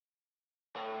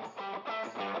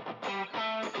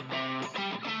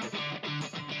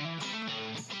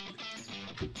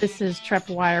This is Trepp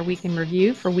Wire Week in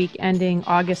Review for week ending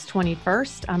August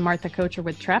 21st. I'm Martha Kocher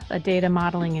with Trepp, a data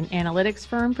modeling and analytics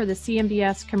firm for the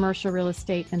CMBS commercial real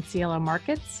estate and CLO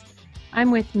markets.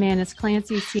 I'm with Manus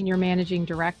Clancy, Senior Managing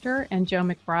Director, and Joe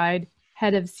McBride,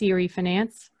 Head of CRE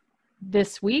Finance.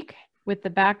 This week, with the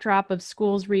backdrop of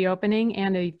schools reopening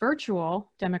and a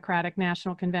virtual Democratic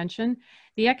National Convention,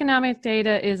 the economic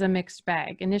data is a mixed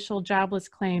bag. Initial jobless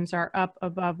claims are up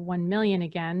above 1 million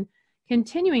again.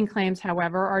 Continuing claims,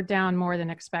 however, are down more than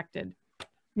expected.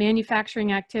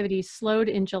 Manufacturing activity slowed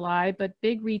in July, but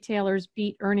big retailers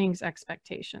beat earnings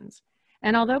expectations.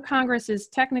 And although Congress is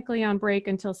technically on break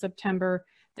until September,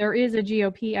 there is a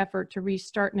GOP effort to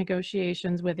restart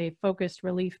negotiations with a focused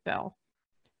relief bill.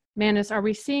 Manus, are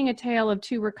we seeing a tale of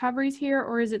two recoveries here,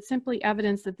 or is it simply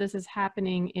evidence that this is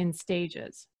happening in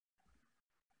stages?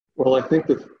 Well, I think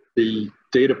that the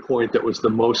data point that was the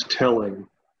most telling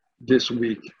this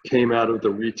week came out of the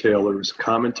retailers'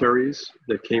 commentaries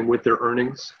that came with their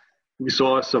earnings. We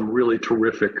saw some really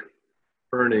terrific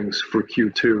earnings for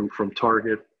Q2 from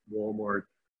Target, Walmart.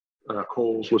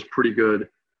 Kohl's was pretty good,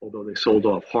 although they sold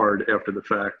off hard after the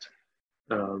fact.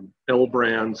 L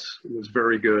Brands was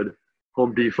very good.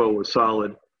 Home Depot was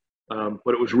solid.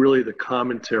 But it was really the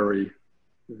commentary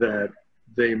that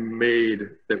they made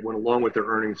that went along with their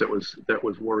earnings that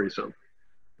was worrisome.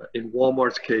 In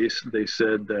Walmart's case, they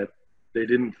said that they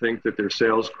didn't think that their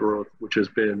sales growth, which has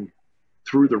been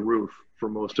through the roof for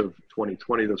most of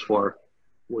 2020 thus far,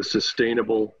 was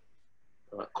sustainable.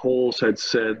 Kohl's had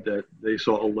said that they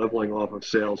saw a leveling off of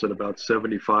sales at about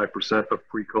 75% of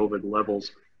pre-COVID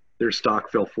levels. Their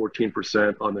stock fell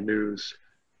 14% on the news.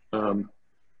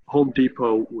 Home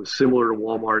Depot was similar to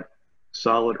Walmart,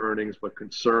 solid earnings, but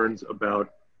concerns about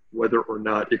whether or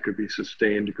not it could be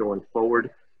sustained going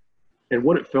forward. And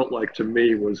what it felt like to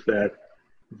me was that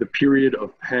the period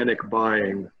of panic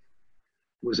buying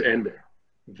was ending,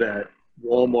 that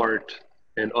Walmart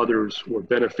and others were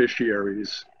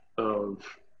beneficiaries of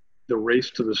the race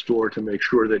to the store to make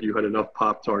sure that you had enough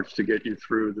Pop-Tarts to get you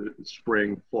through the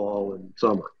spring, fall, and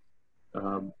summer.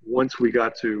 Once we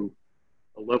got to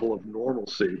a level of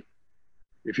normalcy,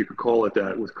 if you could call it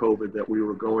that, with COVID, that we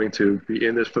were going to be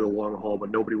in this for the long haul,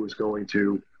 but nobody was going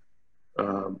to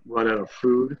run out of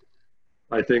food.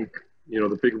 I think,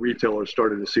 the big retailers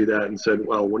started to see that and said,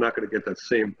 well, we're not going to get that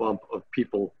same bump of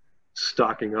people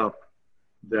stocking up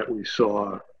that we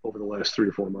saw over the last 3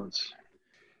 to 4 months.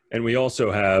 And we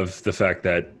also have the fact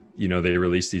that, they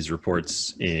released these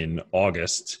reports in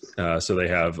August. So they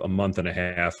have a month and a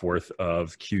half worth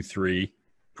of Q3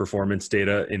 performance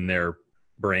data in their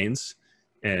brains.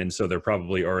 And so they're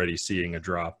probably already seeing a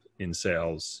drop in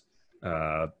sales,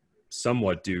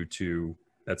 somewhat due to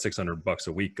that $600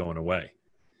 a week going away.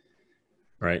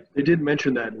 Right. They did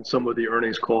mention that in some of the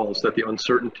earnings calls, that the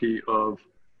uncertainty of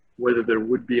whether there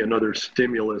would be another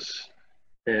stimulus,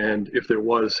 and if there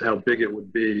was, how big it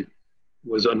would be,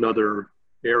 was another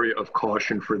area of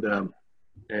caution for them,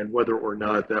 and whether or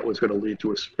not that was going to lead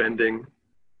to a spending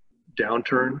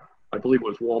downturn. I believe it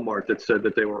was Walmart that said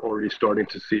that they were already starting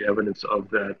to see evidence of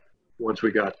that once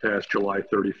we got past July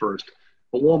 31st.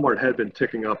 But Walmart had been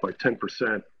ticking up by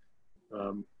 10%,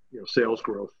 sales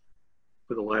growth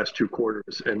for the last 2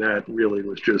 quarters, and that really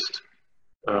was just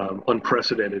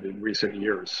unprecedented in recent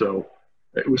years. So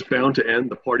it was bound to end.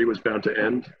 The party was bound to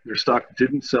end. Their stock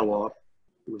didn't sell off.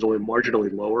 It was only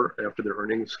marginally lower after their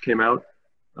earnings came out,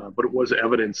 but it was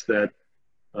evidence that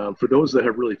for those that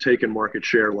have really taken market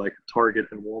share, like Target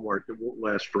and Walmart, it won't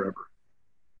last forever.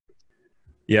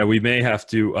 Yeah, we may have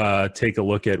to take a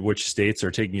look at which states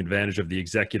are taking advantage of the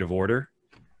executive order.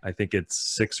 I think it's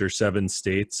 6 or 7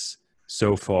 states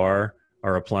so far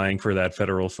are applying for that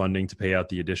federal funding to pay out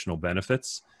the additional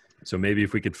benefits. So maybe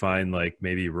if we could find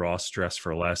maybe Ross Dress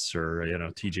for Less or,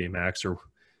 TJ Maxx or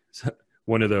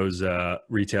one of those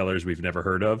retailers we've never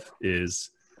heard of is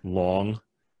long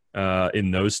in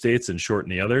those states and short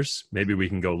in the others. Maybe we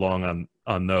can go long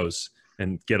on those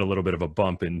and get a little bit of a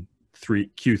bump in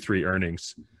Q3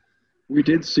 earnings. We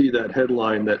did see that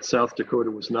headline that South Dakota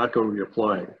was not going to be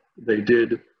applying. They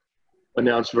did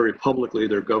announce very publicly,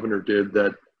 their governor did,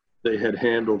 that they had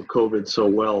handled COVID so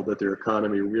well that their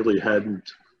economy really hadn't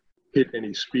hit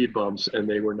any speed bumps, and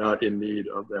they were not in need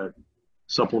of that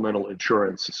supplemental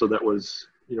insurance. So that was,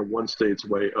 one state's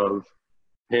way of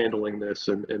handling this,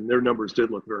 and their numbers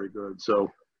did look very good.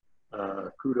 So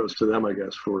kudos to them, I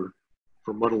guess, for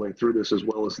muddling through this as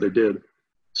well as they did.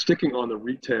 Sticking on the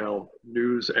retail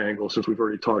news angle, since we've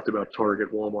already talked about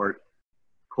Target, Walmart,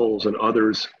 Kohl's, and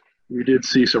others, we did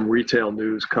see some retail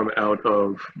news come out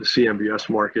of the CMBS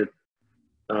market.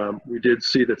 We did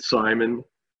see that Simon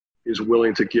is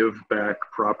willing to give back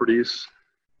properties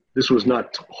This was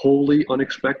not wholly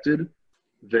unexpected.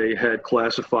 They had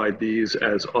classified these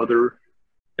as other,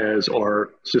 as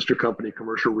our sister company,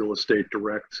 Commercial Real Estate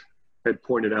Direct, had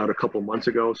pointed out a couple months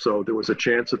ago. So there was a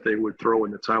chance that they would throw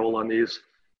in the towel on these.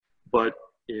 But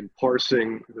in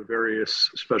parsing the various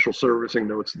special servicing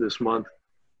notes this month,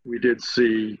 we did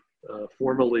see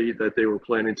formally that they were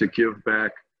planning to give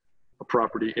back a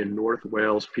property in North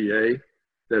Wales, PA,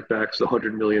 that backs the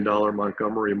 $100 million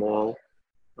Montgomery Mall.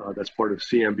 That's part of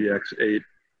CMBX 8.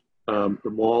 The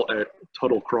mall at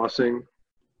Tuttle Crossing,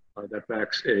 that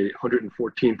backs a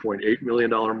 $114.8 million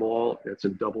mall. That's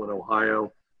in Dublin,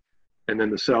 Ohio. And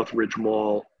then the South Ridge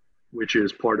Mall, which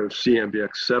is part of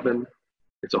CMBX 7.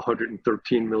 It's a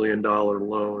 $113 million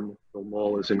loan. The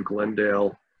mall is in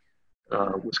Glendale,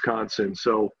 Wisconsin.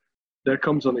 So that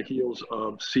comes on the heels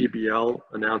of CBL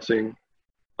announcing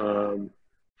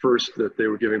first that they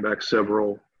were giving back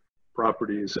several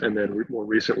properties, and then more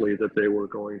recently that they were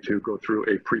going to go through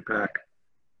a pre-pack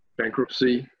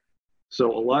bankruptcy.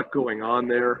 So a lot going on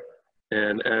there.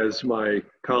 And as my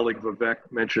colleague Vivek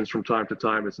mentions from time to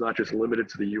time, it's not just limited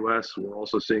to the US. We're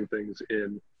also seeing things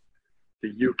in the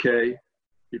UK.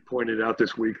 He pointed out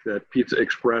this week that Pizza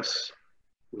Express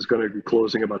was going to be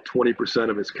closing about 20%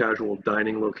 of its casual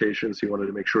dining locations. He wanted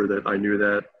to make sure that I knew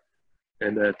that.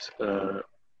 And that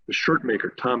the shirt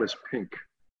maker Thomas Pink,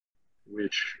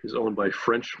 which is owned by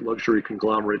French luxury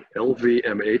conglomerate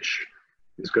LVMH,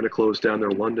 is going to close down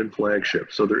their London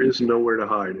flagship. So there is nowhere to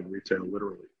hide in retail,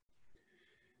 literally.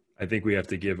 I think we have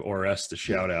to give Orest a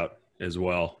shout out as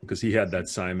well, because he had that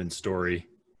Simon story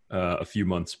a few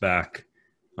months back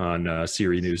on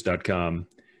CREnews.com,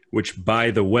 which,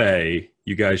 by the way,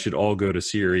 you guys should all go to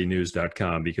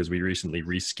CREnews.com because we recently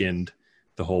reskinned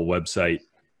the whole website.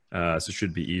 So it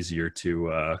should be easier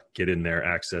to get in there,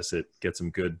 access it, get some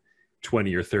good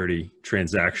 20 or 30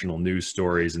 transactional news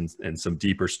stories and some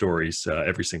deeper stories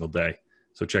every single day.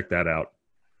 So check that out.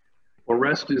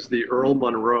 Orest is the Earl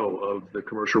Monroe of the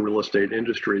commercial real estate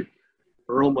industry.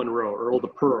 Earl Monroe, Earl the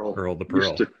Pearl,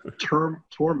 used to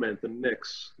torment the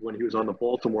Knicks when he was on the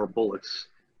Baltimore Bullets,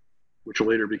 which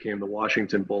later became the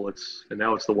Washington Bullets, and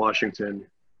now it's the Washington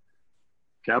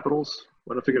Capitals.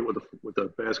 I don't forget what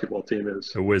the basketball team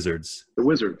is. The Wizards. The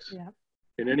Wizards. Yeah.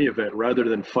 In any event, rather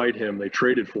than fight him, they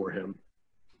traded for him.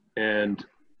 And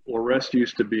Orest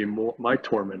used to be my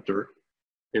tormentor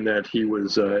in that he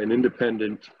was an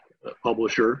independent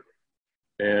publisher.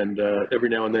 And every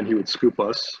now and then he would scoop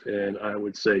us, and I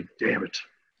would say, damn it,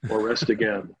 Orest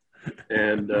again.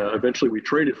 And eventually we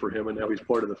traded for him, and now he's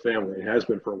part of the family. He has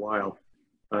been for a while,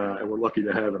 and we're lucky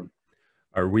to have him.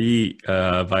 Are we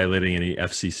violating any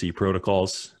FCC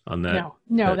protocols on that?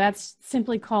 No, that's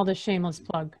simply called a shameless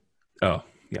plug. Oh,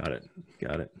 got it.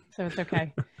 So it's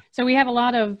okay. So we have a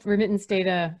lot of remittance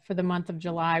data for the month of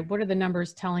July. What are the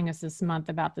numbers telling us this month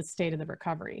about the state of the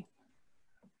recovery?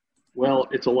 Well,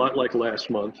 it's a lot like last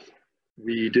month.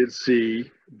 We did see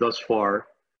thus far,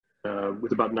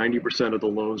 with about 90% of the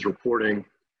loans reporting,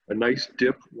 a nice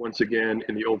dip once again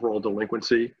in the overall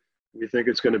delinquency. We think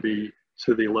it's going to be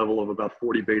to the level of about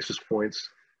 40 basis points.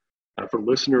 For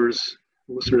listeners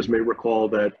may recall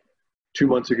that 2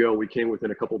 months ago, we came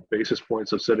within a couple basis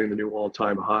points of setting the new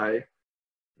all-time high.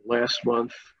 Last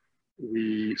month,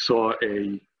 we saw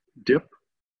a dip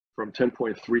from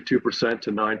 10.32%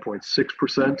 to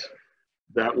 9.6%.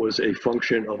 That was a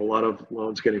function of a lot of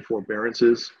loans getting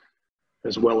forbearances,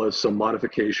 as well as some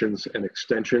modifications and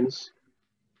extensions.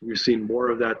 We've seen more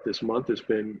of that this month. There's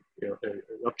been an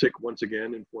uptick once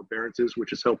again in forbearances,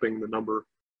 which is helping the number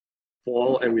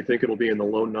fall, and we think it'll be in the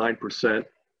low 9%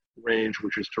 range,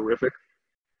 which is terrific.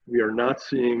 We are not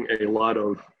seeing a lot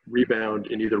of rebound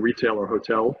in either retail or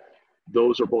hotel.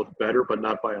 Those are both better, but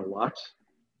not by a lot.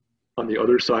 On the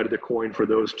other side of the coin, for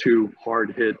those two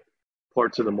hard-hit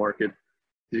parts of the market,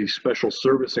 the special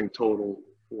servicing total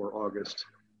for August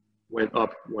went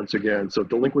up once again. So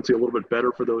delinquency a little bit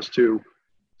better for those two,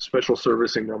 special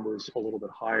servicing numbers a little bit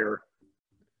higher.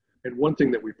 And one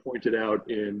thing that we pointed out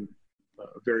in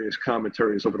various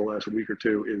commentaries over the last week or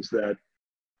two is that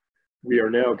we are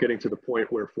now getting to the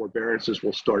point where forbearances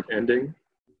will start ending.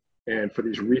 And for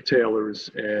these retailers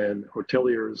and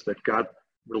hoteliers that got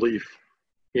relief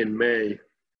in May,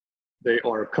 they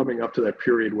are coming up to that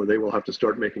period where they will have to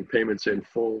start making payments in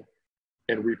full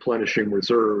and replenishing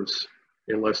reserves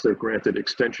unless they're granted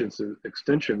extensions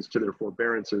to their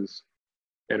forbearances.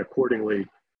 And accordingly,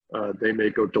 they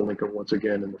may go delinquent once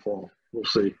again in the fall. We'll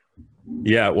see.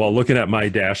 Yeah, well, looking at my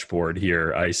dashboard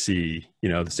here, I see,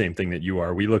 the same thing that you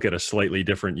are. We look at a slightly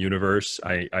different universe.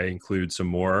 I include some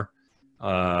more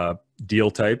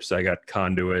deal types. I got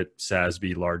conduit,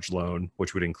 SASB, large loan,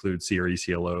 which would include CRE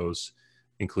CLOs,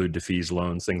 include defeased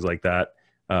loans, things like that.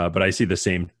 But I see the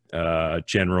same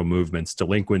general movements,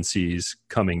 delinquencies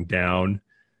coming down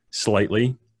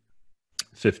slightly,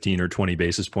 15 or 20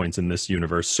 basis points in this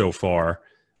universe so far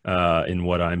in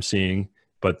what I'm seeing.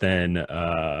 But then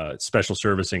special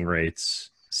servicing rates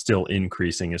still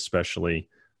increasing, especially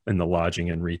in the lodging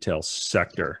and retail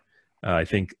sector. I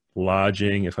think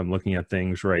lodging, if I'm looking at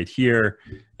things right here,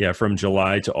 yeah, from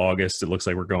July to August, it looks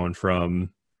like we're going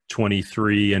from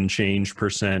 23 and change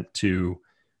percent to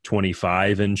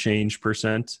 25 and change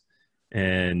percent.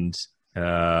 And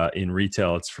in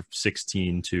retail, it's from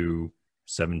 16 to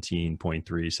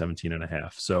 17.3, 17 and a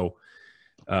half. So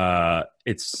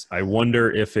I wonder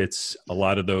if it's a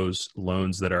lot of those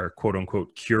loans that are quote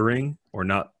unquote curing or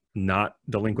not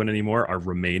delinquent anymore are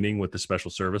remaining with the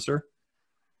special servicer,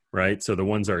 right? So the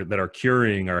ones that are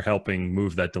curing are helping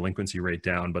move that delinquency rate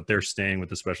down, but they're staying with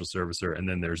the special servicer. And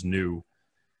then there's new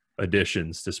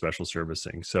additions to special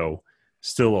servicing. So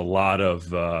still a lot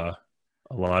of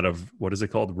what is it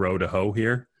called? Row to hoe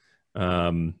here.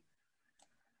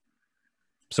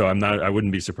 So I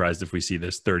wouldn't be surprised if we see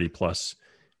this 30 plus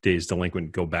days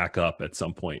delinquent go back up at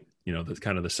some point, that's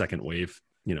kind of the second wave,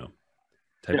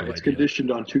 type of it's idea.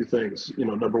 Conditioned on two things.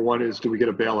 Number one is, do we get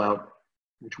a bailout,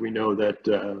 which we know that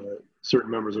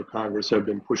certain members of Congress have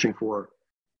been pushing for,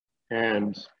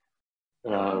 and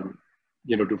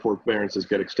do forbearances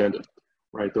get extended,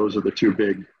 right? Those are the two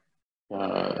big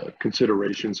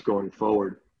considerations going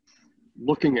forward.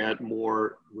 Looking at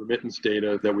more remittance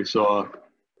data that we saw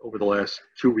over the last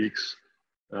 2 weeks,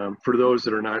 for those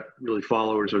that are not really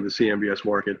followers of the CMBS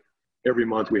market, every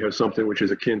month we have something which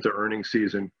is akin to earnings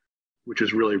season, which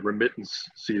is really remittance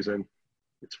season.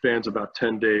 It spans about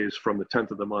 10 days from the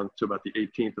 10th of the month to about the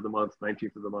 18th of the month,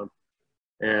 19th of the month.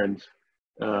 And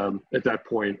at that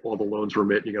point, all the loans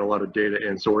remit, you get a lot of data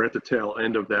in. So we're at the tail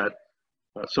end of that.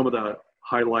 Some of the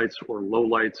highlights or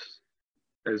lowlights,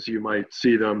 as you might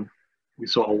see them, we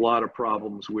saw a lot of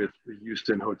problems with the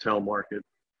Houston hotel market.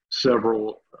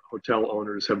 Several hotel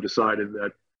owners have decided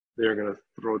that they're going to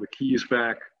throw the keys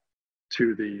back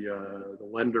to the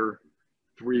lender.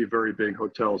 3 very big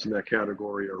hotels in that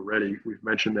category are ready. We've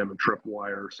mentioned them in Trepp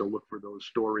Wire, so look for those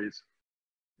stories.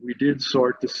 We did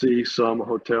start to see some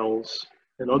hotels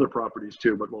and other properties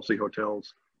too, but mostly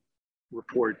hotels,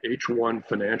 report H1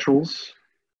 financials.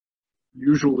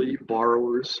 Usually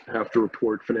borrowers have to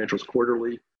report financials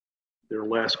quarterly. Their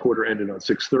last quarter ended on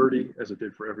 6/30, as it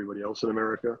did for everybody else in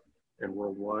America and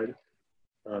worldwide.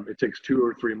 It takes 2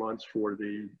 or 3 months for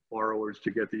the borrowers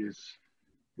to get these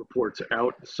reports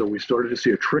out. So we started to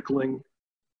see a trickling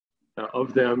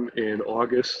of them in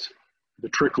August. The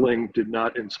trickling did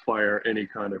not inspire any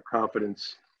kind of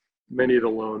confidence. Many of the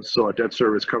loans saw debt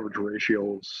service coverage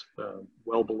ratios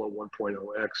well below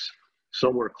 1.0x,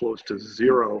 somewhere close to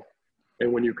 0.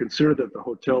 And when you consider that the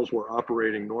hotels were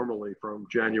operating normally from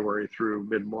January through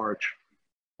mid-March,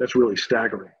 that's really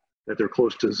staggering that they're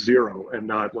close to 0 and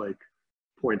not like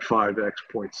 0.5x,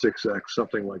 0.6x,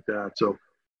 something like that. So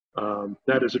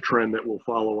that is a trend that we'll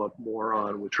follow up more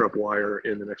on with Trepp Wire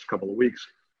in the next couple of weeks.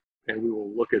 And we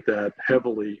will look at that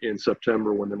heavily in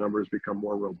September when the numbers become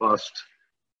more robust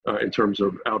in terms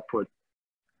of output.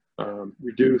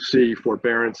 We do see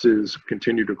forbearances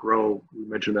continue to grow. We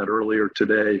mentioned that earlier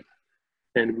today.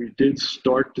 And we did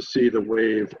start to see the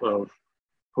wave of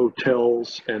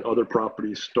hotels and other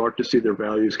properties start to see their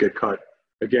values get cut.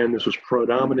 Again, this was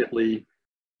predominantly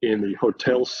in the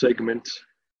hotel segment.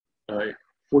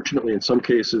 Fortunately, in some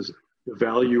cases, the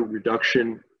value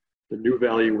reduction, the new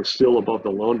value was still above the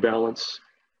loan balance.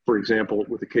 For example,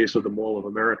 with the case of the Mall of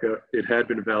America, it had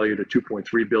been valued at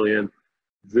 $2.3 billion.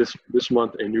 This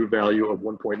month, a new value of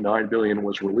 $1.9 billion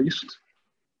was released.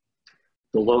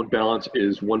 The loan balance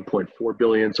is $1.4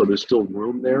 billion, so there's still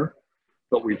room there.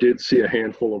 But we did see a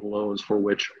handful of loans for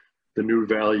which the new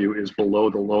value is below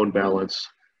the loan balance,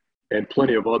 and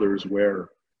plenty of others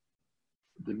where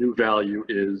the new value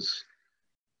is,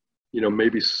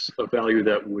 maybe a value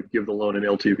that would give the loan an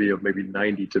LTV of maybe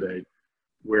 90 today,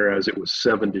 whereas it was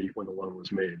 70 when the loan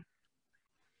was made.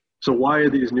 So why are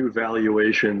these new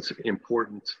valuations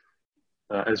important?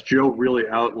 As Joe really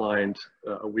outlined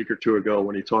a week or two ago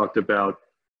when he talked about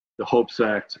the HOPES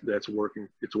Act that's working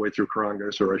its way through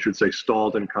Congress, or I should say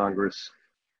stalled in Congress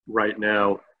right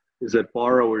now, is that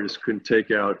borrowers can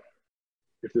take out,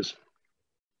 if this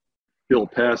bill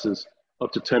passes,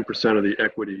 up to 10% of the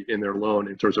equity in their loan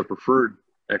in terms of preferred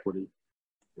equity,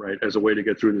 right, as a way to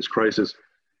get through this crisis.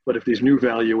 But if these new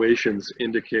valuations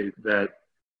indicate that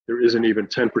there isn't even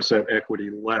 10% equity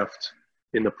left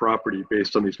in the property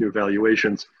based on these new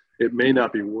valuations, it may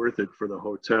not be worth it for the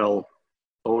hotel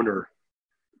owner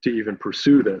to even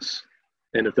pursue this.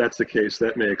 And if that's the case,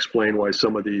 that may explain why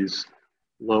some of these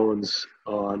loans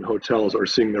on hotels are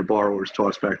seeing their borrowers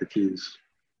toss back the keys.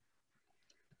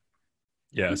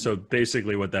 Yeah. So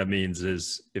basically what that means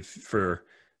is if for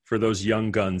those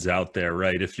young guns out there,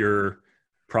 right? If your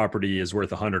property is worth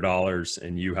 $100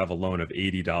 and you have a loan of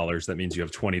 $80, that means you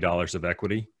have $20 of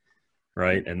equity,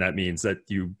 right? And that means that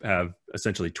you have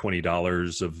essentially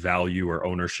 $20 of value or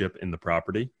ownership in the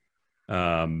property.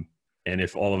 And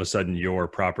if all of a sudden your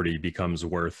property becomes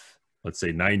worth, let's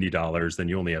say $90, then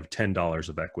you only have $10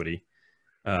 of equity.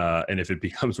 And if it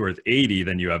becomes worth 80,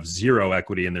 then you have zero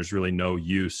equity, and there's really no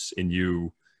use in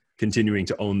you continuing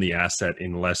to own the asset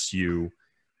unless you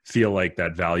feel like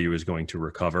that value is going to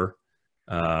recover.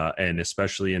 And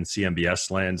especially in CMBS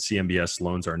land, CMBS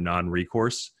loans are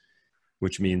non-recourse,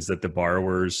 which means that the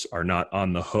borrowers are not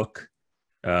on the hook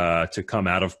to come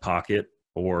out of pocket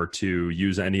or to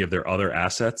use any of their other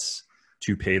assets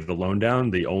to pay the loan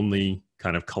down. The only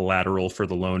kind of collateral for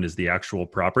the loan is the actual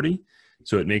property.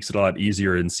 So it makes it a lot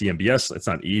easier in CMBS. It's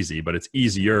not easy, but it's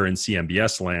easier in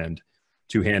CMBS land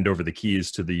to hand over the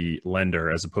keys to the lender,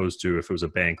 as opposed to if it was a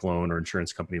bank loan or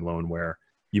insurance company loan where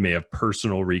you may have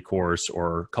personal recourse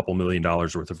or a couple $1 million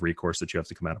worth of recourse that you have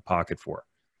to come out of pocket for.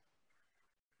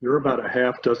 There are about a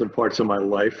half dozen parts of my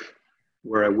life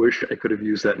where I wish I could have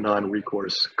used that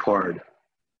non-recourse card.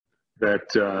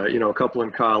 That, a couple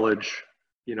in college,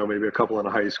 maybe a couple in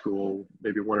high school,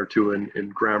 maybe one or two in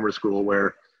grammar school,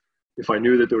 where if I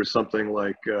knew that there was something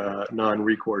like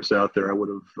non-recourse out there, I would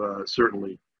have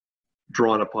certainly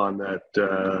drawn upon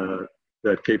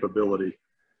that capability.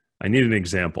 I need an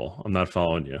example. I'm not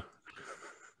following you.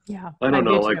 Yeah. I don't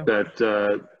know, like that,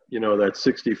 that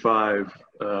 65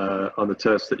 on the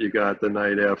test that you got the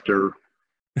night after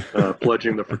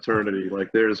pledging the fraternity.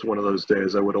 Like, there's one of those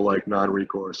days I would have liked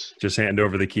non-recourse. Just hand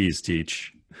over the keys,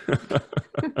 Teach.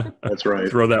 That's right.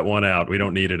 Throw that one out. We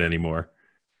don't need it anymore.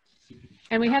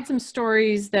 And we had some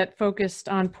stories that focused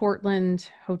on Portland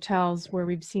hotels where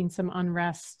we've seen some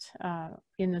unrest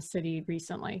in the city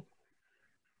recently.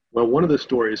 Well, one of the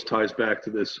stories ties back to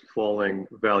this falling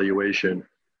valuation.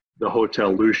 The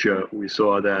Hotel Lucia, we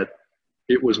saw that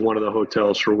it was one of the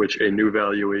hotels for which a new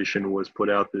valuation was put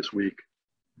out this week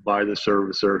by the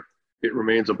servicer. It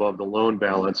remains above the loan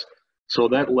balance. So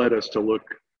that led us to look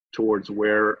towards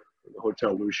where the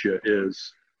Hotel Lucia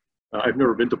is. I've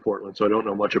never been to Portland, so I don't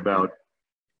know much about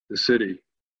the city.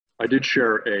 I did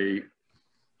share a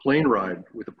plane ride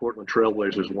with the Portland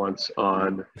Trailblazers once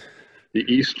on the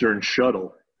Eastern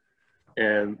Shuttle.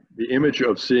 And the image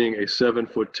of seeing a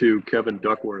 7'2" Kevin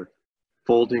Duckworth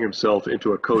folding himself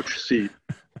into a coach seat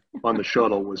on the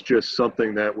shuttle was just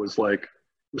something that was like,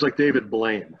 it was like David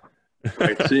Blaine,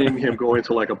 right? Seeing him go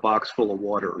into like a box full of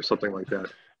water or something like that.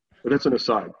 But that's an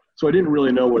aside. So I didn't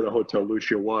really know where the Hotel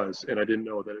Lucia was, and I didn't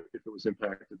know that if it was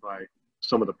impacted by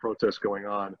some of the protests going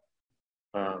on.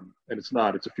 And it's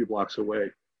not, it's a few blocks away.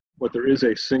 But there is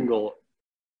a single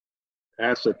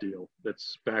asset deal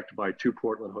that's backed by two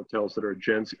Portland hotels that are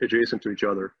adjacent to each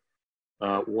other.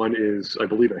 One is, I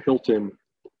believe, a Hilton,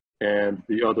 and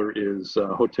the other is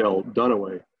Hotel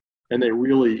Dunaway. And they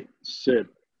really sit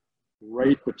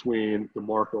right between the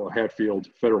Marco Hatfield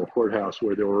Federal Courthouse,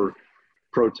 where there were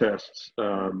protests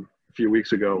a few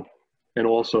weeks ago, and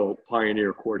also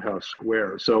Pioneer Courthouse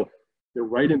Square. So they're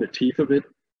right in the teeth of it.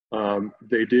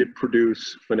 They did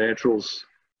produce financials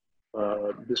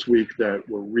this week that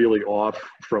were really off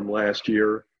from last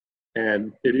year,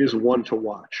 and it is one to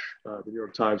watch. The New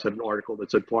York Times had an article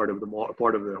that said part of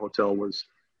the hotel was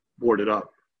boarded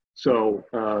up. So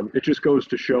it just goes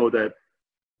to show that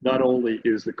not only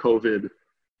is the COVID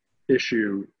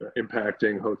issue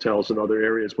impacting hotels in other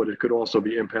areas, but it could also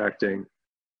be impacting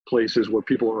places where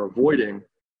people are avoiding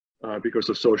because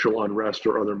of social unrest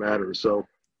or other matters. So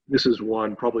this is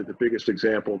one, probably the biggest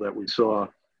example that we saw,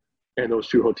 and those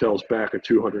two hotels back a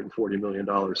 $240 million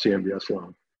CMBS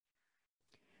loan.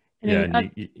 Yeah,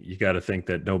 and you got to think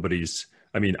that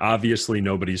obviously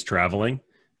nobody's traveling,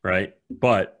 right?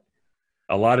 But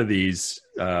a lot of these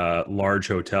large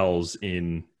hotels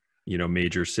in,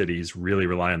 major cities really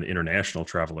rely on the international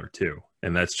traveler too.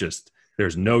 And that's just,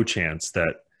 there's no chance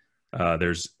that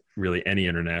there's really any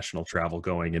international travel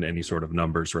going in any sort of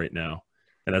numbers right now.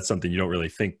 And that's something you don't really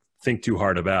think too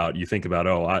hard about. You think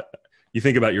about, you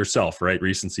think about yourself, right?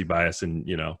 Recency bias and,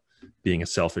 being a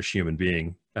selfish human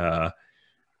being.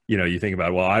 You think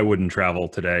about, well, I wouldn't travel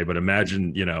today, but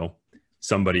imagine,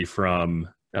 somebody from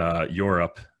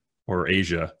Europe or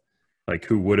Asia, like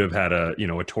who would have had a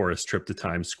tourist trip to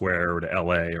Times Square or to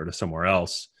LA or to somewhere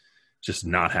else, just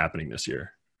not happening this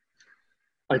year.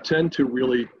 I tend to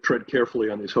really tread carefully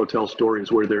on these hotel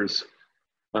stories where there's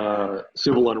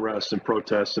civil unrest and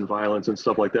protests and violence and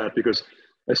stuff like that. Because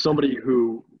as somebody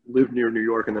who lived near New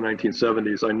York in the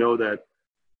 1970s, I know that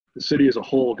the city as a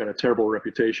whole got a terrible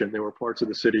reputation. There were parts of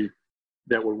the city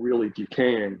that were really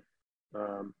decaying,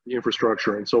 the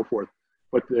infrastructure and so forth.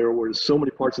 But there were so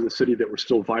many parts of the city that were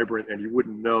still vibrant, and you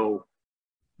wouldn't know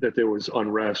that there was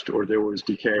unrest or there was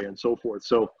decay and so forth.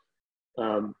 So,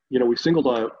 we singled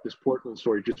out this Portland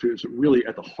story just because it was really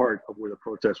at the heart of where the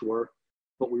protests were.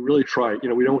 But we really try,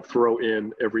 we don't throw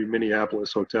in every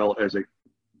Minneapolis hotel as a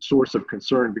source of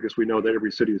concern, because we know that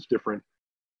every city is different.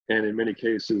 And in many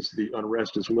cases, the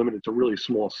unrest is limited to really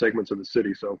small segments of the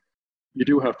city. So you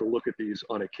do have to look at these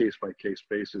on a case-by-case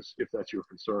basis if that's your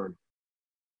concern.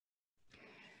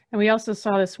 And we also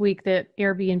saw this week that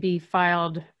Airbnb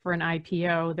filed for an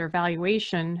IPO. Their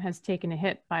valuation has taken a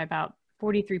hit by about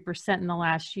 43% in the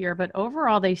last year, but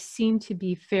overall they seem to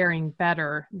be faring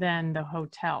better than the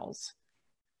hotels.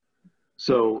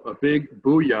 So a big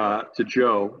booyah to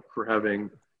Joe for having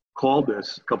called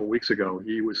this a couple of weeks ago.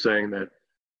 He was saying that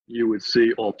you would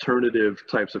see alternative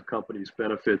types of companies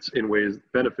benefit in ways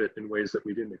that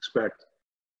we didn't expect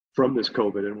from this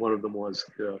COVID, and one of them was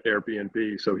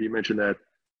Airbnb. So he mentioned that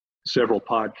several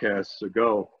podcasts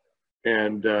ago.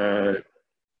 And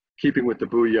keeping with the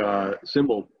booyah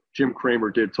symbol, Jim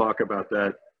Cramer did talk about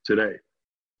that today.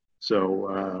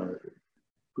 So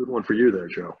good one for you there,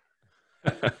 Joe.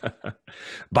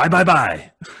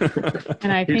 Bye.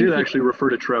 And I he did actually refer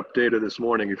to Trepp data this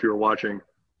morning. If you were watching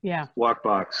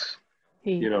Walkbox,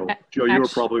 Joe, you were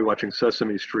probably watching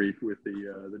Sesame Street with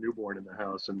the newborn in the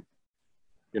house. And,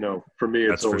 for me,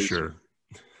 it's always, for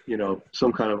sure.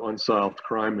 Some kind of unsolved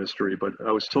crime mystery. But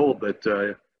I was told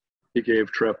that he gave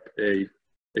Trepp a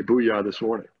booyah this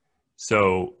morning.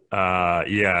 So, a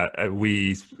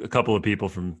couple of people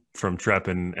from Trepp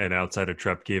and outside of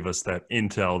Trepp gave us that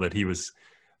intel that he was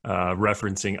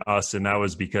referencing us. And that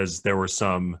was because there were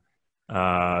some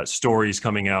stories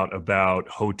coming out about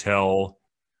hotel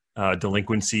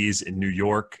delinquencies in New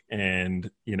York. And,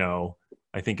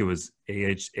 I think it was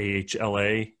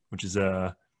AHLA, which is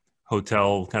a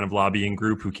hotel kind of lobbying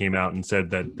group, who came out and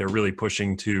said that they're really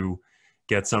pushing to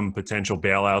get some potential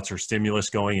bailouts or stimulus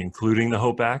going, including the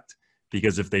HOPE Act.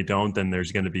 Because if they don't, then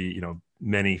there's going to be,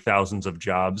 many thousands of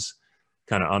jobs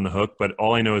kind of on the hook. But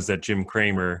all I know is that Jim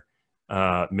Cramer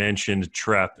mentioned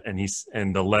Trepp,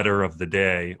 and the letter of the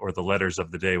day, or the letters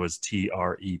of the day, was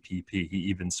TREPP. He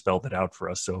even spelled it out for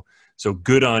us. So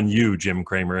good on you, Jim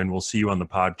Cramer, and we'll see you on the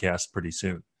podcast pretty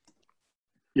soon.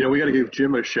 We got to give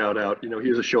Jim a shout out. He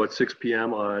has a show at 6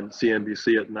 p.m. on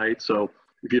CNBC at night. So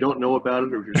if you don't know about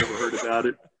it, or if you've never heard about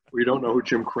it, or you don't know who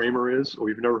Jim Cramer is, or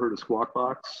you've never heard of Squawk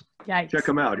Box, check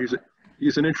him out.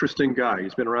 He's an interesting guy.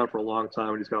 He's been around for a long time,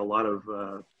 and he's got a lot of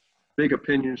big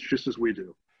opinions, just as we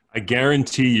do. I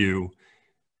guarantee you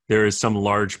there is some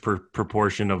large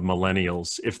proportion of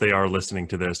millennials, if they are listening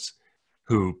to this,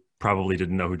 who probably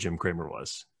didn't know who Jim Cramer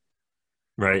was.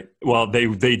 Right. Well,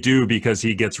 they do, because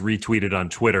he gets retweeted on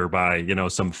Twitter by,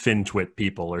 some FinTwit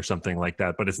people or something like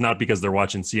that. But it's not because they're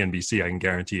watching CNBC. I can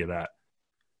guarantee you that.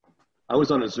 I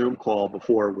was on a Zoom call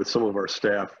before with some of our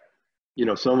staff. Many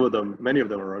of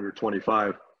them are under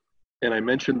 25. And I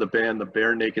mentioned the band, the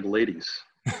Bare Naked Ladies.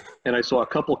 And I saw a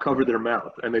couple cover their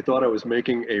mouth, and they thought I was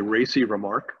making a racy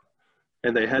remark.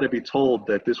 And they had to be told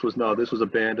that this was a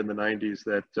band in the 90s,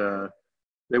 that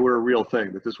they were a real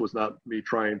thing, that this was not me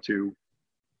trying to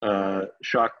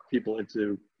shock people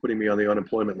into putting me on the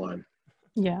unemployment line.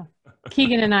 Yeah.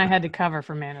 Keegan and I had to cover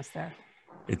for Manus there.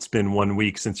 It's been 1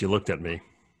 week since you looked at me.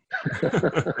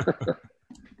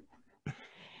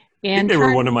 And they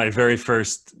were one of my very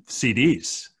first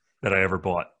CDs that I ever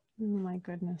bought. Oh my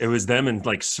goodness. It was them and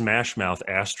like Smash Mouth,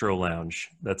 Astro Lounge.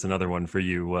 That's another one for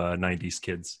you 90s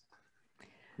kids.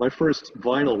 My first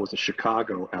vinyl was a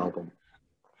Chicago album.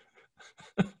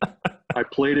 I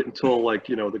played it until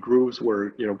the grooves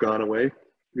were, gone away,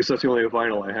 because that's the only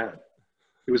vinyl I had.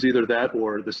 It was either that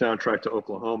or the soundtrack to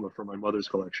Oklahoma from my mother's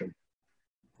collection.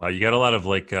 Wow, you got a lot of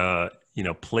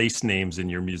place names in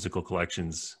your musical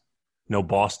collections. No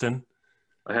Boston?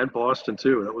 I had Boston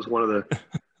too. That was one of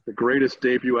the greatest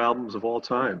debut albums of all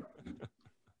time.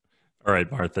 All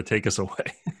right, Martha, take us away.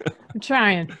 I'm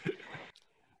trying.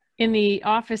 In the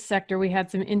office sector, we had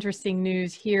some interesting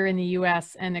news here in the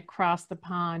U.S. and across the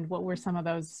pond. What were some of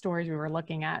those stories we were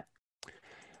looking at?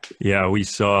 Yeah, we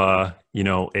saw,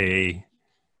 a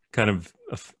kind of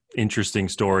interesting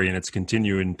story, and it's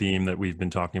continuing theme that we've been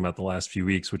talking about the last few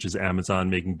weeks, which is Amazon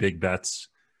making big bets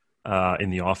in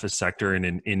the office sector and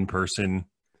in in-person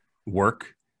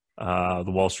work. The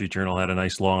Wall Street Journal had a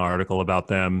nice long article about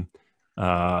them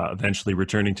eventually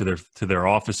returning to their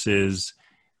offices.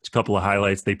 a couple of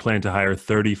highlights. They plan to hire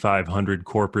 3,500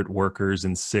 corporate workers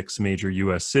in 6 major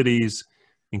U.S. cities,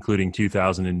 including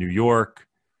 2,000 in New York.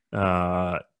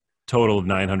 Total of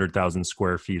 900,000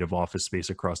 square feet of office space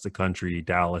across the country: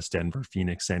 Dallas, Denver,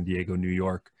 Phoenix, San Diego, New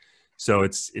York. So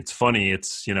it's funny.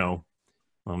 It's, well,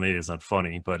 maybe it's not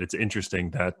funny, but it's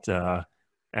interesting that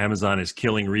Amazon is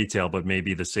killing retail, but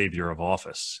maybe the savior of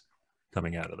office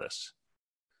coming out of this.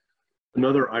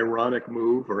 Another ironic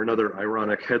move, or another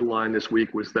ironic headline this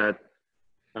week, was that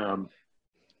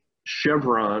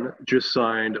Chevron just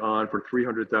signed on for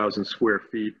 300,000 square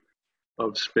feet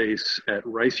of space at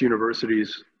Rice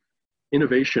University's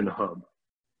Innovation Hub.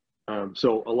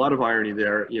 So a lot of irony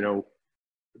there.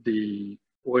 The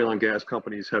oil and gas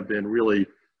companies have been really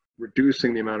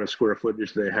reducing the amount of square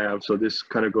footage they have. So this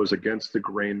kind of goes against the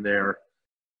grain there.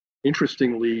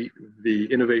 Interestingly, the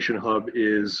Innovation Hub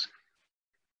is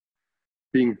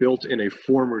being built in a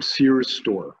former Sears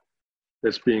store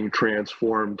that's being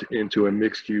transformed into a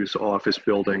mixed-use office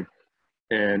building,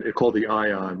 and it's called the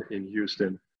Ion in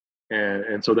Houston.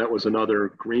 And so that was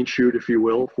another green shoot, if you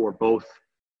will, for both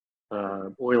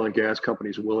oil and gas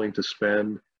companies willing to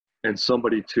spend and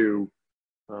somebody to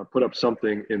put up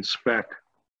something in spec.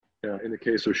 In the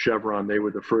case of Chevron, they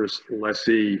were the first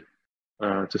lessee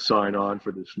to sign on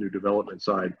for this new development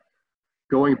side.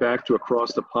 Going back to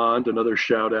across the pond, another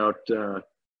shout out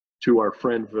to our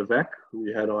friend Vivek, who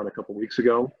we had on a couple weeks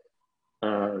ago.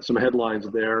 Some headlines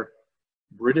there.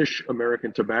 British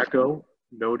American Tobacco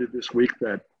noted this week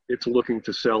that it's looking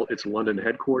to sell its London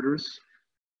headquarters.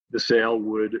 The sale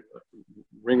would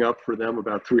ring up for them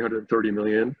about $330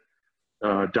 million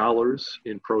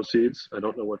in proceeds. I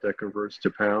don't know what that converts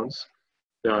to pounds.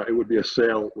 It would be a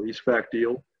sale leaseback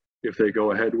deal if they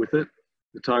go ahead with it.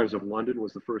 The Times of London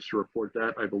was the first to report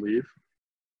that, I believe.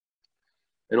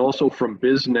 And also from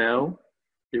BizNow,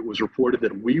 it was reported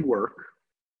that WeWork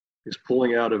is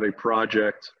pulling out of a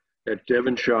project at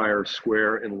Devonshire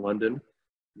Square in London.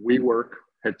 WeWork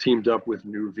had teamed up with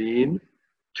Nuveen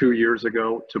 2 years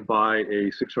ago to buy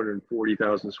a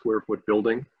 640,000 square foot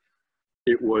building.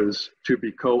 It was to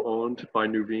be co-owned by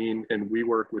Nuveen and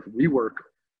WeWork, with WeWork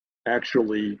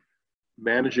actually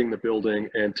managing the building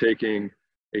and taking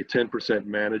a 10%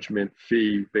 management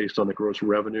fee based on the gross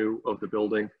revenue of the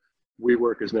building.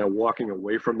 WeWork is now walking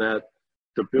away from that.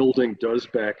 The building does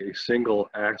back a single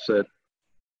asset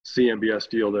CMBS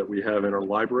deal that we have in our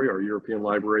library, our European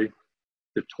library,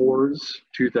 the TORS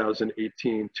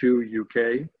 2018-2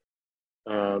 UK,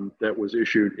 that was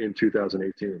issued in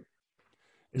 2018.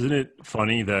 Isn't it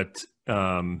funny that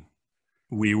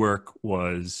WeWork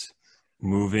was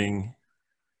moving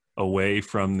away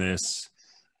from this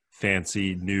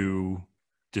fancy new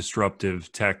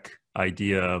disruptive tech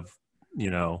idea of,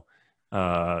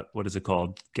 what is it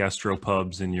called?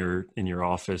 Gastropubs in your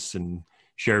office and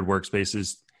shared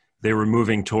workspaces. They were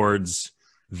moving towards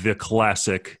the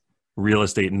classic real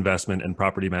estate investment and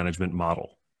property management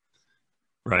model,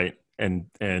 right? And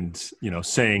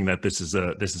saying that this is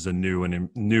a new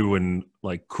and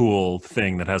like cool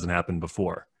thing that hasn't happened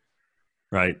before,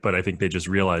 right? But I think they just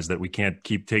realized that we can't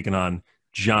keep taking on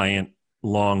giant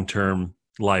long-term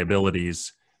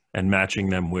liabilities and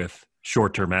matching them with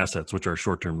short-term assets, which are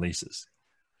short-term leases.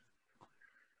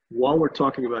 While we're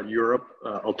talking about Europe,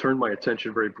 I'll turn my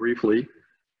attention very briefly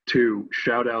to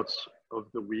shout-outs of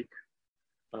the week.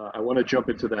 I want to jump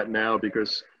into that now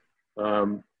because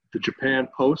the Japan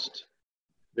Post,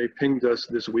 they pinged us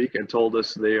this week and told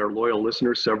us they are loyal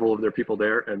listeners, several of their people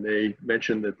there, and they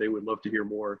mentioned that they would love to hear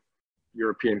more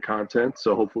European content.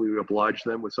 So hopefully we oblige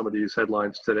them with some of these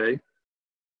headlines today. A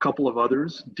couple of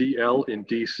others, DL in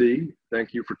DC,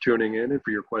 thank you for tuning in and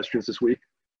for your questions this week.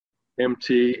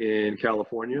 MT in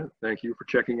California, thank you for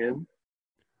checking in.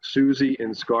 Susie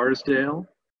in Scarsdale,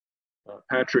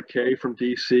 Patrick K from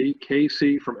DC,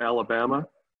 Casey from Alabama,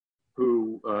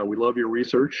 who we love your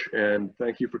research and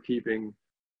thank you for keeping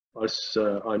us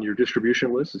on your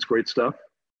distribution list. It's great stuff.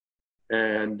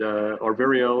 And our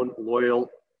very own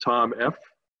loyal Tom F,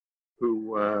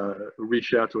 who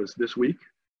reached out to us this week.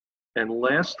 And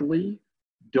lastly,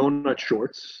 Donut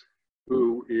Shorts,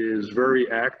 who is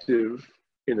very active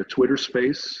in the Twitter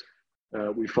space.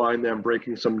 We find them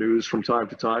breaking some news from time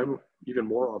to time, even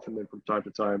more often than from time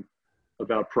to time,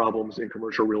 about problems in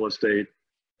commercial real estate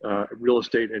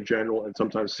in general, and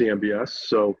sometimes CMBS.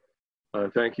 So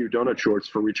thank you, Donut Shorts,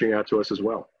 for reaching out to us as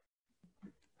well.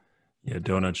 Yeah,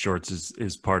 Donut Shorts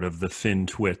is part of the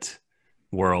FinTwit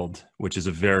world, which is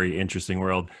a very interesting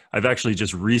world. I've actually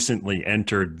just recently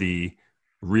entered the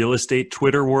real estate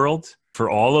Twitter world for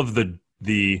all of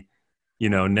the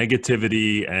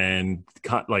negativity and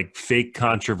like fake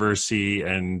controversy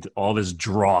and all this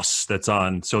dross that's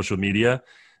on social media,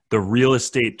 the real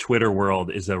estate Twitter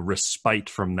world is a respite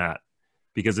from that,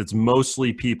 because it's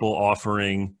mostly people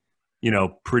offering,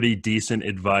 pretty decent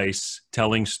advice,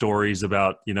 telling stories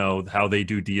about, how they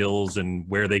do deals and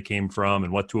where they came from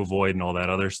and what to avoid and all that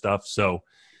other stuff. So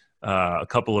a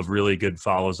couple of really good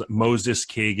follows. Moses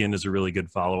Kagan is a really good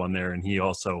follow on there. And he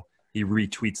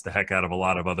retweets the heck out of a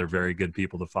lot of other very good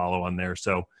people to follow on there.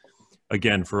 So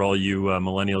again, for all you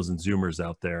millennials and Zoomers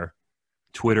out there,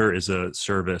 Twitter is a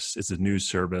service. It's a news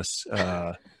service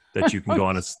that you can go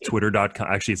on. It's twitter.com.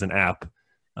 Actually, it's an app,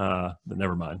 but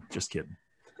never mind. Just kidding.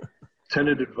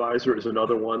 Tenant Advisor is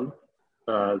another one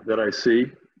that I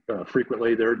see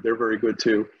frequently. They're very good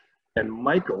too. And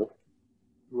Michael,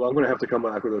 who I'm going to have to come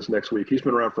back with us next week. He's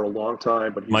been around for a long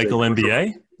time, but he's Michael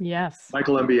MBA. Yes.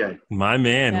 Michael MBA. My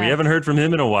man. Yes. We haven't heard from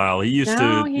him in a while. He used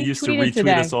to retweet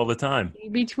today. us all the time. He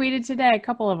retweeted today, a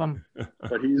couple of them.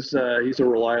 But he's a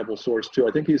reliable source too.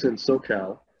 I think he's in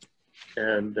SoCal,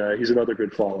 and he's another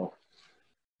good follow.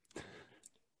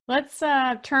 Let's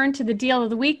turn to the deal of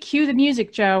the week. Cue the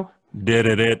music, Joe. Deal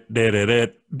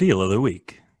of the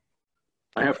week.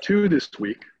 I have two this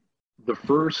week. The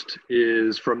first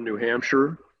is from New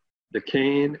Hampshire. The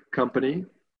Kane Company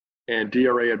and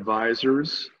DRA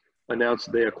Advisors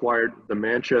announced they acquired the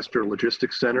Manchester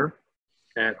Logistics Center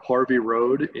at Harvey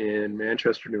Road in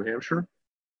Manchester, New Hampshire.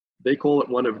 They call it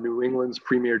one of New England's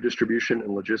premier distribution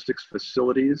and logistics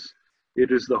facilities.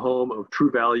 It is the home of True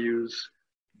Value's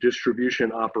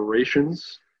distribution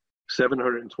operations,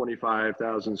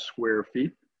 725,000 square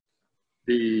feet.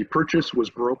 The purchase was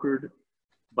brokered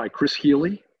by Chris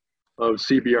Healy of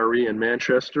CBRE in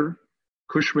Manchester.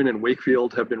 Cushman and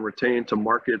Wakefield have been retained to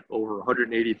market over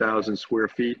 180,000 square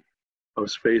feet of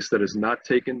space that is not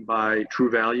taken by True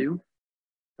Value.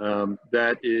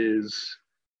 That is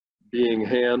being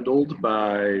handled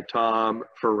by Tom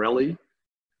Farrelly,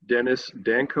 Dennis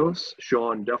Dankos,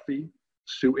 Sean Duffy,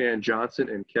 Sue Ann Johnson,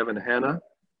 and Kevin Hanna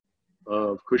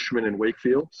of Cushman and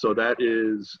Wakefield. So that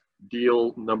is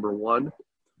deal number one.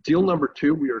 Deal number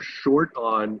two, we are short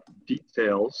on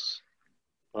details.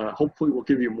 Hopefully we'll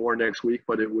give you more next week,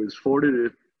 but it was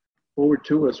forwarded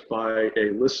to us by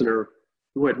a listener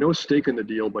who had no stake in the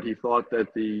deal, but he thought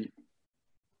that the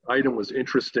item was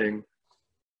interesting.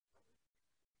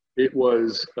 It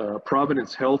was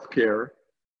Providence Healthcare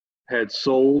had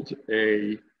sold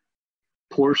a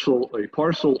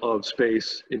parcel of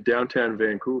space in downtown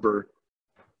Vancouver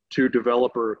to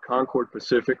developer Concord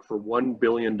Pacific for $1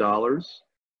 billion.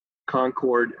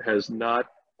 Concord has not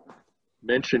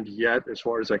mentioned yet, as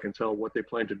far as I can tell, what they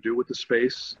plan to do with the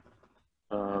space.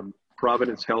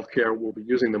 Providence Healthcare will be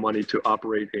using the money to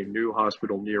operate a new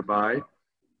hospital nearby.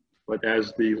 But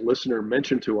as the listener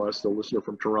mentioned to us, the listener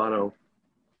from Toronto,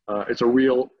 it's a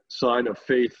real sign of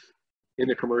faith in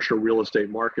the commercial real estate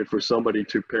market for somebody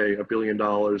to pay $1 billion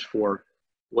for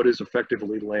what is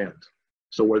effectively land.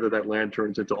 So whether that land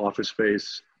turns into office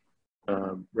space,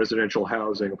 residential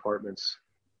housing, apartments,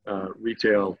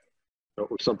 retail,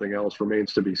 or something else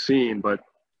remains to be seen, but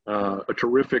a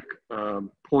terrific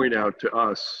point out to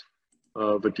us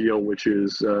of a deal which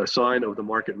is a sign of the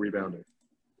market rebounding.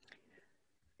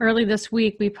 Early this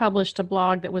week, we published a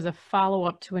blog that was a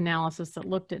follow-up to analysis that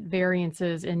looked at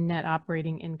variances in net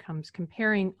operating incomes,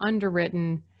 comparing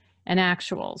underwritten and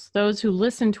actuals. Those who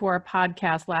listened to our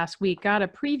podcast last week got a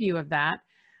preview of that.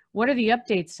 What are the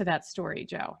updates to that story,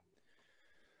 Joe?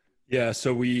 Yeah,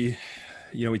 so we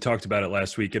talked about it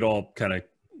last week. It all kind of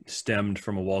stemmed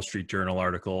from a Wall Street Journal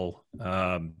article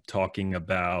talking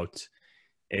about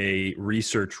a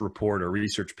research report or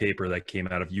research paper that came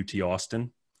out of UT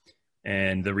Austin.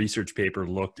 And the research paper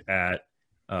looked at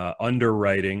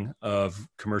underwriting of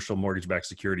commercial mortgage-backed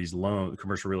securities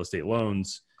commercial real estate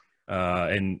loans,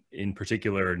 and in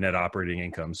particular, net operating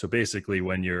income. So basically,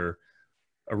 when you're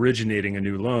originating a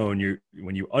new loan,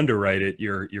 when you underwrite it,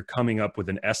 you're coming up with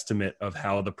an estimate of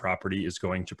how the property is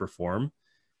going to perform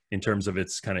in terms of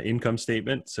its kind of income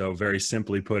statement. So very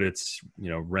simply put, it's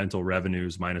rental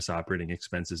revenues minus operating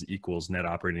expenses equals net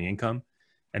operating income,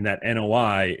 and that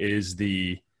NOI is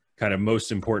the kind of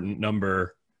most important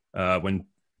number when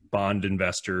bond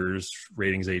investors,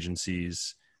 ratings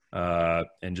agencies,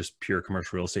 and just pure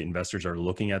commercial real estate investors are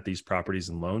looking at these properties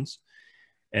and loans.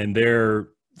 And their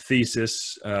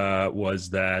thesis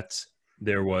was that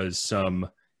there was some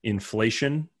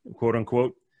inflation, quote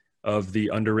unquote, of the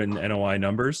underwritten NOI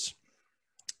numbers.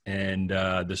 And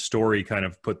the story kind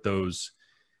of put those,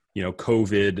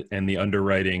 COVID and the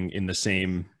underwriting in the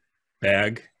same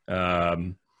bag,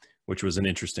 which was an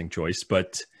interesting choice.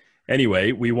 But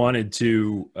anyway, we wanted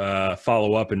to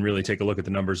follow up and really take a look at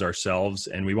the numbers ourselves.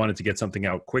 And we wanted to get something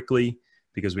out quickly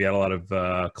because we had a lot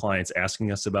of clients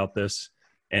asking us about this.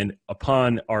 And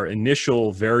upon our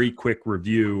initial very quick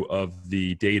review of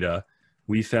the data,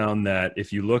 we found that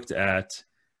if you looked at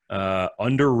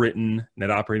underwritten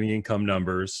net operating income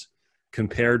numbers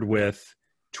compared with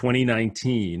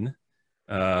 2019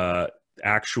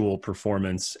 actual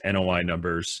performance NOI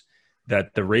numbers,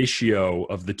 that the ratio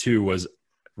of the two was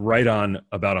right on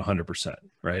about 100%,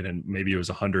 right? And maybe it was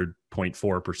 100.4%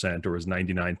 or it was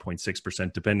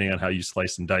 99.6%, depending on how you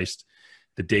sliced and diced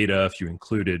the data, if you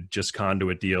included just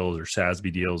conduit deals or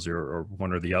SASB deals or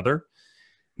one or the other.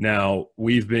 Now,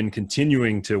 we've been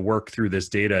continuing to work through this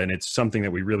data, and it's something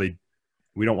that we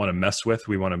don't want to mess with.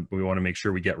 We want to make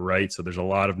sure we get right. So there's a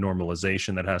lot of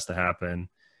normalization that has to happen.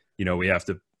 You know, we have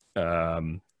to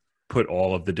put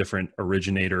all of the different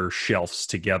originator shelves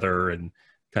together and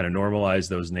kind of normalize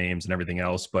those names and everything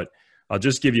else. But I'll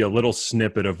just give you a little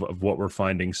snippet of what we're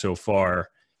finding so far.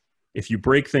 If you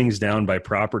break things down by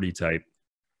property type,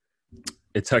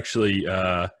 it's actually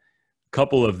a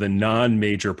couple of the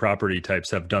non-major property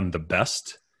types have done the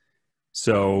best.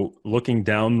 So looking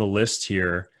down the list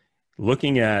here,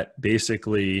 looking at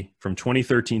basically from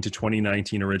 2013 to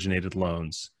 2019 originated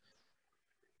loans,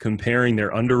 comparing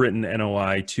their underwritten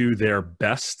NOI to their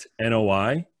best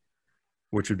NOI,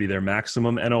 which would be their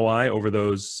maximum NOI over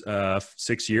those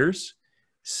 6 years.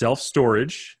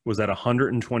 Self-storage was at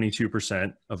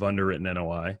 122% of underwritten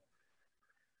NOI.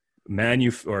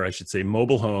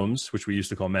 Mobile homes, which we used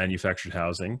to call manufactured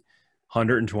housing,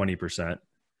 120%.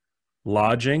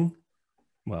 Lodging,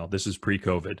 well, this is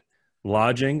pre-COVID.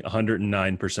 Lodging,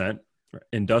 109%.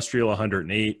 Industrial,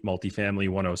 108. Multifamily,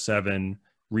 107.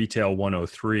 Retail,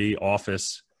 103.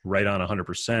 Office, right on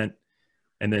 100%.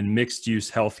 And then mixed use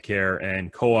healthcare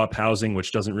and co-op housing,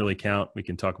 which doesn't really count. We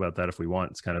can talk about that if we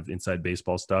want. It's kind of inside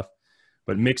baseball stuff.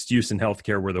 But mixed use and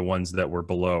healthcare were the ones that were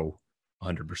below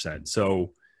 100%.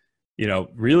 So, you know,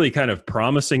 really kind of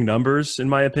promising numbers, in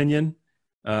my opinion,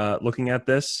 looking at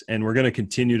this. And we're going to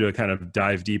continue to kind of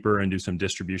dive deeper and do some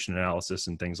distribution analysis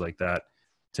and things like that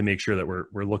to make sure that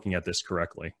we're looking at this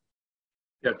correctly.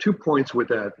 Yeah, 2 points with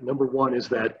that. Number one is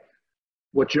that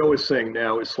what Joe is saying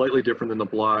now is slightly different than the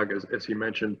blog. As he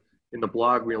mentioned, in the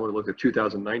blog, we only looked at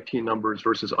 2019 numbers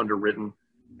versus underwritten,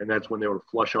 and that's when they were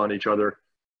flush on each other.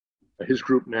 His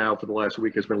group now for the last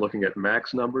week has been looking at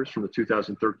max numbers from the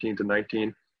 2013 to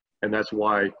 19, and that's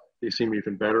why they seem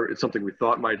even better. It's something we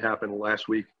thought might happen last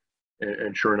week,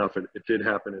 and sure enough, it did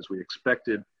happen as we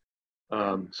expected.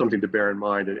 Something to bear in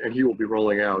mind, and he will be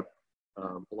rolling out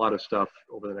a lot of stuff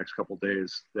over the next couple of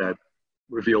days that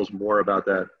reveals more about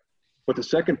that. But the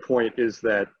second point is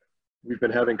that we've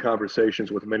been having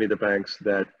conversations with many of the banks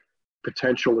that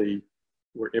potentially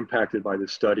were impacted by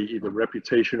this study, either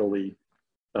reputationally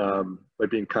by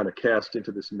being kind of cast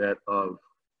into this net of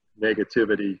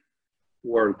negativity,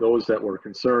 or those that were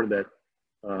concerned that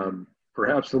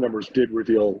perhaps the numbers did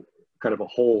reveal kind of a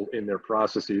hole in their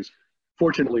processes.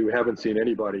 Fortunately, we haven't seen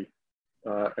anybody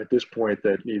at this point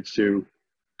that needs to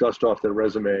dust off their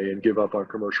resume and give up on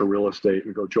commercial real estate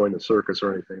and go join the circus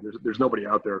or anything. There's nobody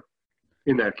out there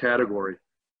in that category.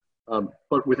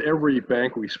 But with every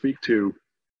bank we speak to,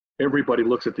 everybody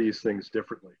looks at these things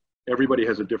differently. Everybody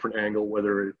has a different angle,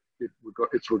 whether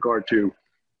it's regard to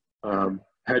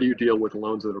how do you deal with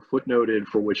loans that are footnoted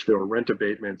for which there are rent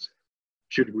abatements?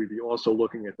 Should we be also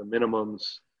looking at the minimums?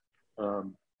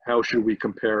 How should we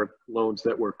compare loans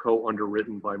that were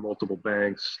co-underwritten by multiple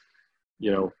banks?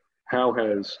 You know, how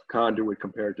has conduit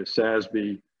compared to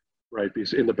SASB, right?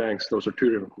 Because in the banks, those are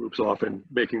two different groups often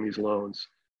making these loans.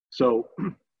 So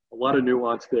a lot of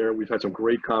nuance there. We've had some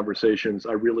great conversations.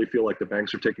 I really feel like the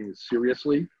banks are taking this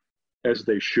seriously, as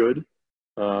they should.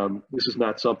 This is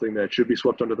not something that should be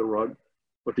swept under the rug,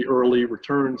 but the early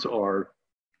returns are,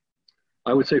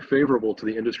 I would say, favorable to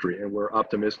the industry, and we're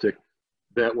optimistic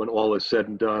that when all is said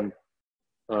and done,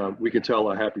 we can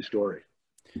tell a happy story.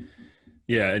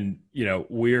 Yeah, and you know,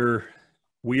 we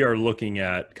are looking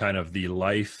at kind of the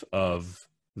life of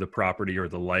the property or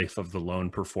the life of the loan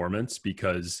performance,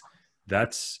 because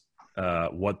that's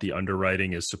what the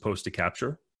underwriting is supposed to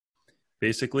capture.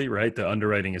 Basically, right? The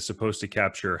underwriting is supposed to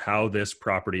capture how this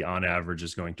property on average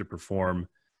is going to perform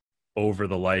over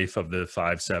the life of the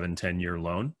 5, 7, 10-year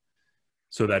loan.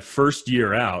 So that first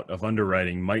year out of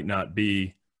underwriting might not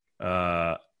be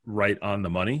right on the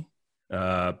money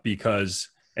because,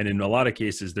 and in a lot of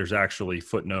cases, there's actually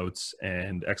footnotes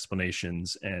and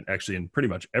explanations, and actually in pretty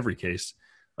much every case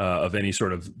of any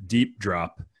sort of deep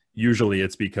drop, usually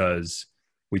it's because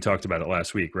we talked about it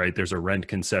last week, right? There's a rent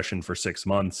concession for 6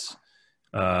 months.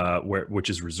 which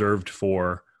is reserved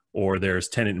for, or there's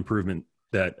tenant improvement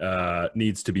that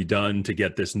needs to be done to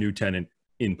get this new tenant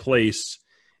in place,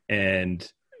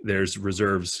 and there's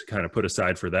reserves kind of put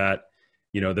aside for that.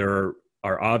 There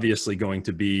are obviously going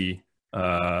to be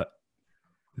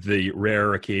the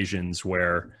rare occasions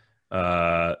where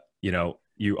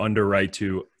you underwrite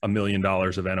to $1 million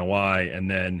of NOI and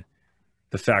then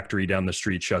the factory down the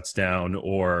street shuts down,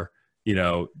 or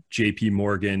JP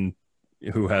Morgan,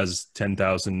 who has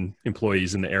 10,000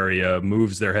 employees in the area,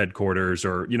 moves their headquarters,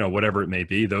 or whatever it may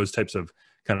be. Those types of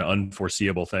kind of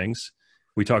unforeseeable things.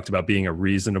 We talked about being a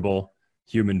reasonable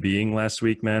human being last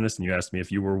week, Manus, and you asked me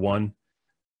if you were one.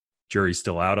 Jury's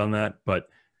still out on that, but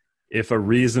if a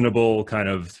reasonable kind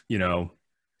of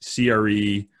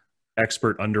CRE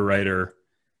expert underwriter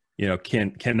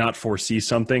cannot foresee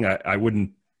something, I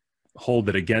wouldn't hold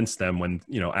it against them when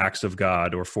acts of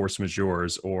God or force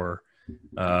majeures or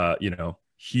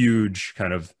huge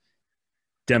kind of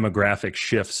demographic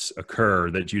shifts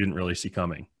occur that you didn't really see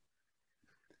coming.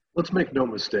 Let's make no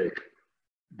mistake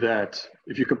that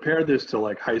if you compare this to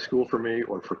like high school for me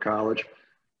or for college,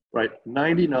 right,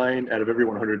 99 out of every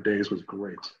 100 days was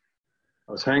great.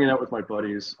 I was hanging out with my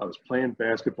buddies. I was playing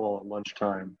basketball at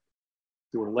lunchtime.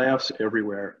 There were laughs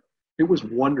everywhere. It was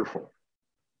wonderful.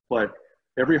 But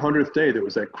every 100th day, there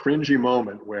was that cringy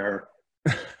moment where,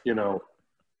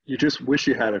 you just wish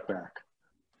you had it back.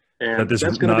 And this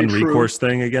that's going to be non-recourse true.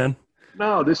 thing again?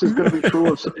 No, this is going to be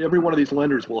true of every one of these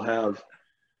lenders will have,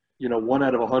 1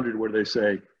 out of 100 where they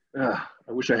say, I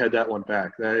wish I had that one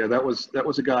back. That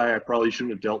was a guy I probably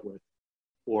shouldn't have dealt with.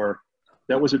 Or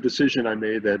that was a decision I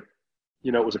made that,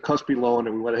 it was a cuspy loan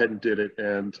and we went ahead and did it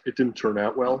and it didn't turn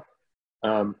out well.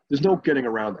 There's no getting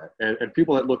around that. And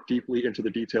people that look deeply into the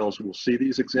details will see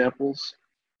these examples.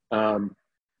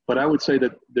 But I would say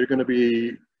that they're going to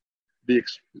be the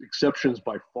exceptions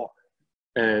by far.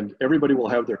 And everybody will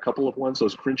have their couple of ones,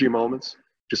 those cringy moments,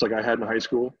 just like I had in high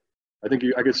school. I think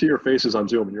I could see your faces on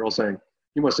Zoom and you're all saying,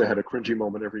 you must have had a cringy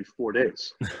moment every 4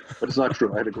 days. But it's not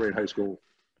true. I had a great high school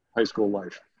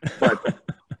life. But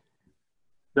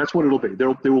that's what it'll be. There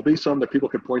will be some that people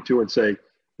can point to and say,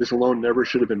 this loan never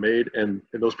should have been made, and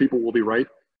those people will be right.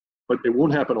 But it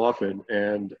won't happen often,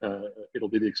 and it'll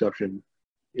be the exception,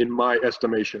 in my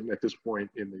estimation, at this point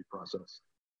in the process.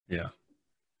 Yeah,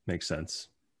 makes sense.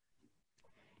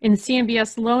 In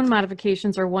CMBS, loan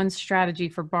modifications are one strategy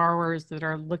for borrowers that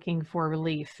are looking for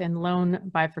relief, and loan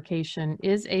bifurcation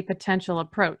is a potential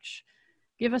approach.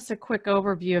 Give us a quick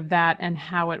overview of that and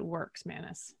how it works,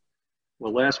 Manus.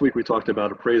 Well, last week we talked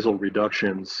about appraisal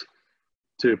reductions,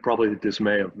 to probably the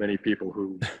dismay of many people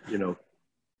who,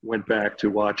 went back to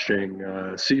watching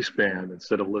C-SPAN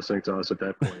instead of listening to us at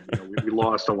that point. We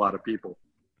lost a lot of people.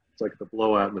 It's like the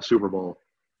blowout in the Super Bowl.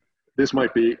 This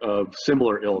might be of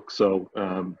similar ilk, so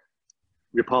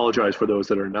we apologize for those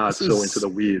that are not so into the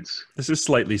weeds. This is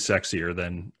slightly sexier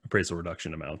than appraisal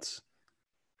reduction amounts.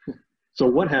 So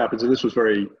what happens, and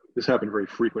this happened very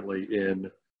frequently in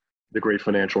the great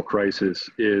financial crisis,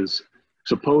 is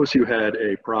suppose you had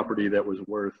a property that was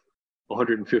worth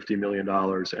 $150 million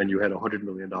and you had a $100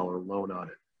 million loan on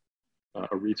it,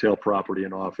 a retail property,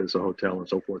 an office, a hotel, and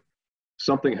so forth.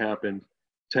 Something happened,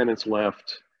 tenants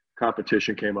left,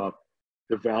 competition came up,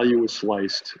 the value was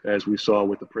sliced, as we saw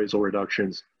with appraisal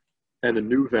reductions, and the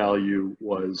new value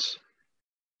was,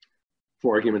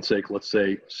 for argument's sake, let's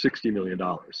say $60 million.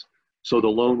 So the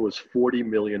loan was $40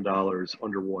 million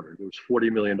underwater. There was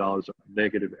 $40 million of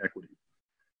negative equity.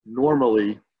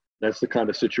 Normally, that's the kind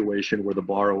of situation where the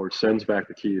borrower sends back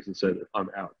the keys and said,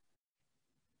 I'm out.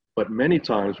 But many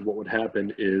times what would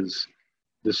happen is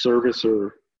the servicer,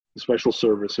 the special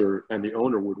servicer, and the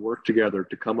owner would work together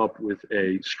to come up with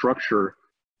a structure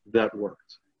that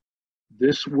worked.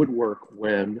 This would work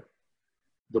when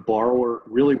the borrower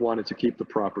really wanted to keep the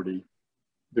property,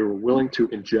 they were willing to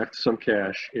inject some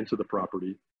cash into the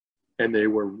property, and they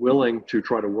were willing to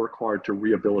try to work hard to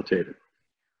rehabilitate it.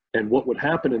 And what would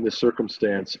happen in this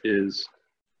circumstance is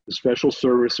the special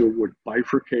servicer would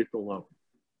bifurcate the loan,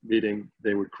 meaning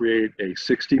they would create a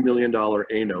 $60 million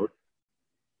A note,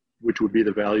 which would be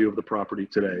the value of the property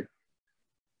today.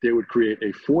 They would create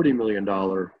a $40 million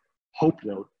hope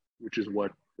note, which is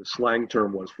what the slang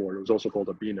term was for it. It was also called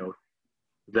a B note,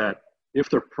 that if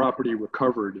the property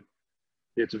recovered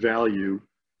its value,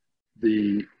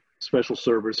 the special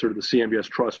servicer, the CMBS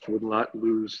trust, would not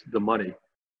lose the money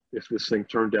if this thing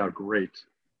turned out great.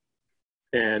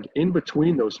 And in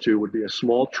between those two would be a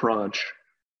small tranche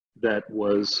that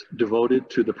was devoted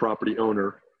to the property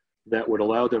owner that would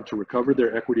allow them to recover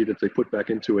their equity that they put back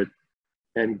into it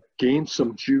and gain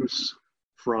some juice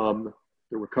from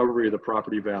the recovery of the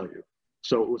property value.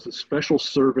 So it was the special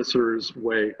servicer's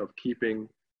way of keeping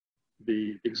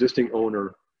the existing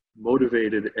owner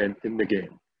motivated and in the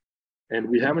game. And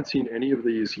we haven't seen any of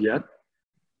these yet,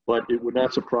 but it would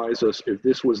not surprise us if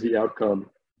this was the outcome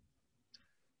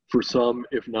for some,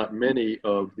 if not many,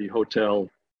 of the hotel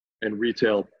and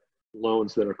retail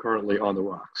loans that are currently on the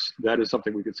rocks. That is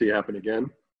something we could see happen again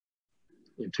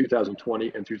in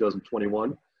 2020 and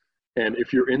 2021. And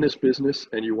if you're in this business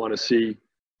and you want to see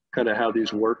kind of how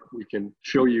these work, we can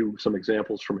show you some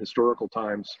examples from historical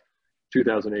times,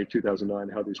 2008, 2009,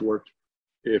 how these worked,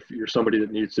 if you're somebody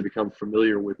that needs to become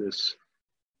familiar with this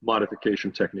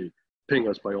modification technique. Ping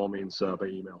us by all means by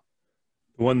email.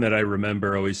 The one that I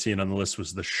remember always seeing on the list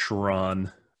was the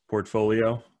Schron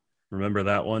portfolio. Remember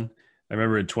that one? I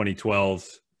remember in 2012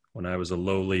 when I was a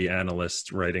lowly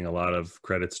analyst writing a lot of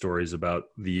credit stories about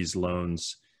these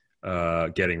loans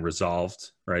getting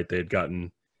resolved, right? They had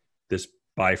gotten this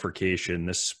bifurcation,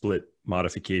 this split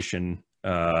modification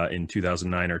in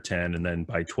 2009 or 10, and then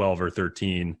by 12 or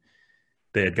 13,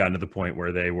 they had gotten to the point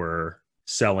where they were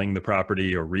selling the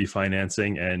property or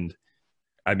refinancing. And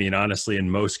I mean, honestly, in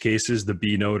most cases, the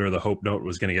B note or the hope note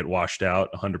was going to get washed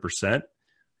out 100%.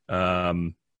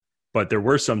 But there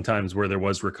were some times where there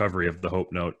was recovery of the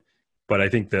hope note. But I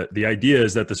think that the idea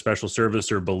is that the special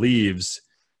servicer believes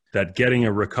that getting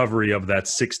a recovery of that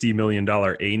 $60 million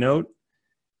A note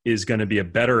is going to be a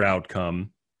better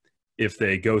outcome if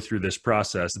they go through this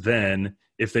process than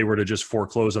if they were to just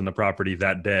foreclose on the property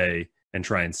that day and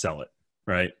try and sell it,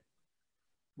 right?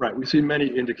 Right. We've seen many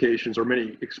indications or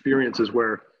many experiences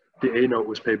where the A note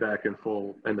was paid back in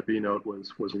full and the B note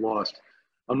was lost.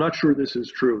 I'm not sure this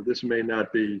is true. This may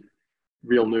not be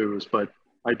real news, but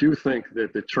I do think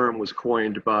that the term was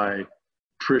coined by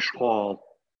Trish Hall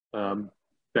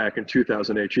back in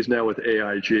 2008. She's now with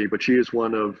AIG, but she is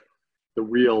one of the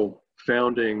real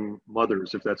founding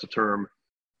mothers, if that's a term,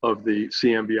 of the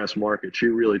CMBS market. She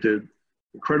really did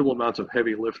incredible amounts of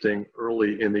heavy lifting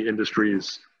early in the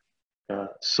industry's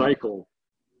cycle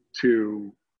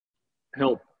to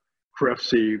help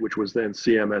CREFC, which was then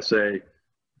CMSA,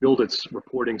 build its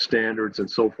reporting standards and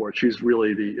so forth. She's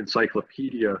really the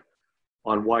encyclopedia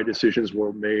on why decisions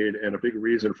were made and a big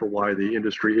reason for why the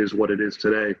industry is what it is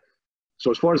today. So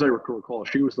as far as I recall,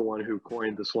 she was the one who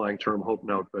coined the slang term hope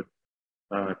note, but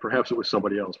perhaps it was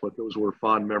somebody else, but those were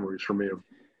fond memories for me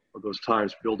of those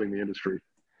times building the industry.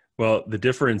 Well, the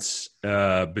difference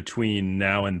between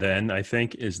now and then, I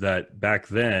think, is that back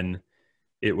then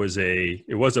it was a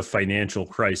financial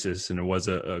crisis and it was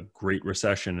a great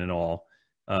recession and all.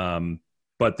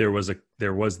 But there was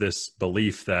this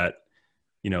belief that,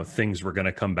 things were going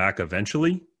to come back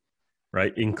eventually,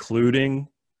 right? Including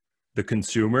the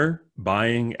consumer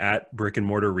buying at brick and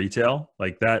mortar retail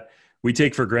like that. We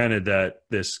take for granted that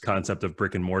this concept of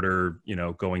brick and mortar,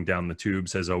 going down the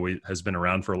tubes has been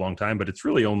around for a long time, but it's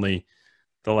really only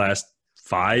the last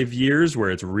 5 years where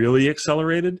it's really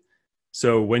accelerated.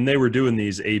 So when they were doing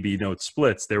these AB note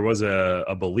splits, there was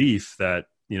a belief that,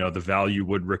 the value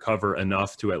would recover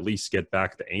enough to at least get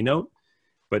back the A note.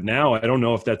 But now I don't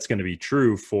know if that's going to be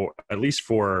true for, at least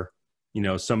for,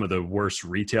 some of the worst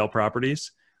retail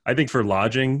properties. I think for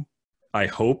lodging, I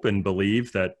hope and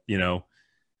believe that,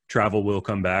 travel will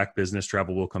come back, business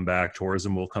travel will come back,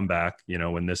 tourism will come back,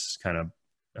 when this kind of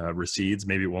recedes.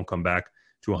 Maybe it won't come back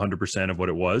to 100% of what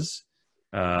it was,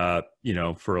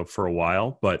 for a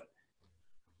while. But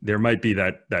there might be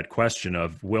that question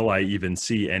of, will I even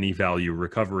see any value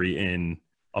recovery in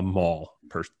a mall,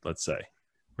 let's say,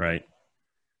 right?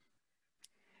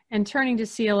 And turning to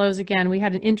CLOs again, we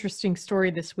had an interesting story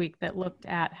this week that looked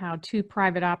at how two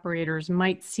private operators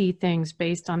might see things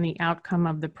based on the outcome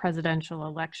of the presidential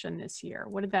election this year.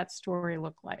 What did that story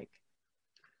look like?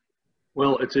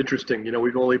 Well, it's interesting.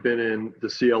 We've only been in the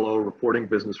CLO reporting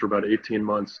business for about 18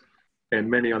 months, and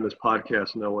many on this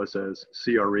podcast know us as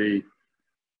CRE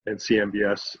and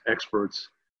CMBS experts.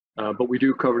 But we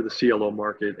do cover the CLO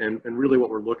market, and really what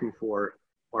we're looking for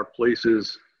are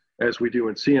places, as we do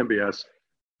in CMBS,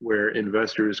 where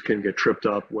investors can get tripped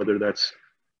up, whether that's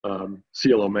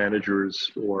CLO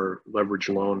managers or leverage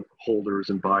loan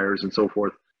holders and buyers and so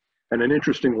forth. And an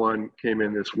interesting one came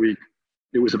in this week.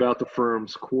 It was about the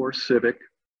firms Core Civic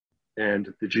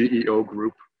and the GEO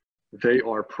Group. They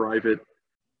are private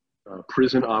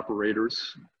prison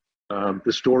operators.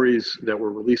 The stories that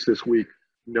were released this week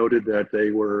noted that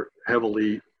they were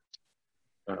heavily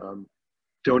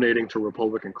donating to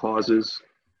Republican causes.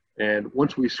 And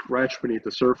once we scratched beneath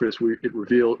the surface, it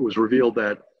was revealed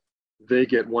that they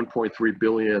get 1.3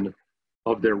 billion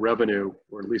of their revenue,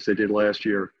 or at least they did last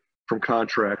year, from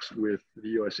contracts with the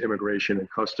U.S. Immigration and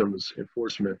Customs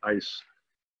Enforcement, ICE.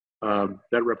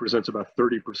 That represents about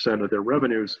 30% of their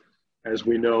revenues. As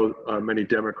we know, many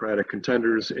Democratic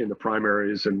contenders in the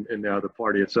primaries and now the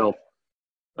party itself,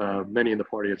 many in the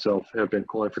party itself have been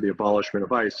calling for the abolishment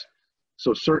of ICE.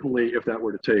 So certainly if that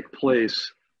were to take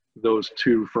place, those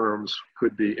two firms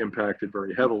could be impacted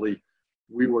very heavily.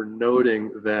 We were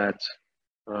noting that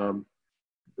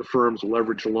the firms'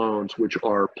 leverage loans, which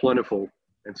are plentiful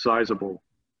and sizable,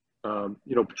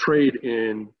 trade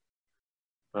in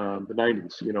the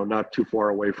 90s, not too far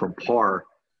away from par.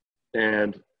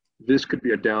 And this could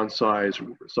be a downside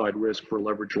risk for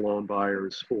leverage loan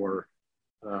buyers or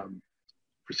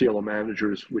for CLO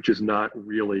managers, which is not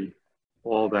really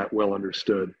all that well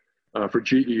understood. For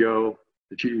GEO,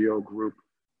 the GEO group,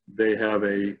 they have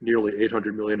a nearly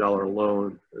 $800 million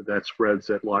loan that spreads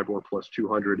at LIBOR plus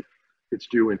 200. It's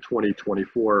due in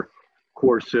 2024.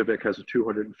 Core Civic has a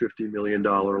 $250 million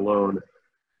loan,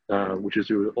 which is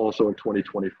due also in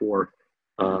 2024.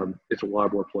 It's a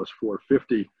LIBOR plus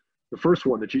 450. The first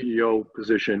one, the GEO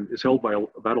position, is held by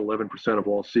about 11% of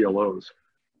all CLOs.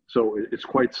 So it's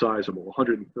quite sizable.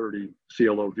 130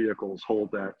 CLO vehicles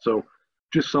hold that. So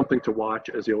just something to watch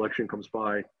as the election comes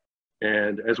by.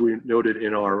 And as we noted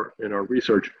in our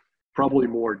research, probably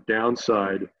more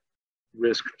downside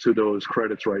risk to those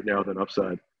credits right now than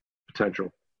upside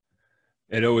potential.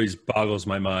 It always boggles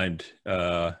my mind,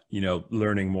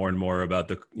 learning more and more about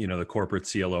the corporate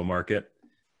CLO market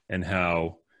and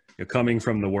how coming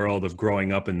from the world of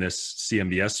growing up in this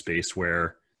CMBS space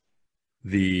where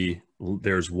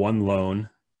there's one loan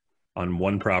on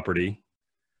one property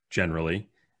generally,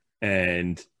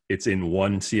 and it's in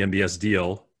one CMBS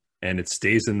deal and it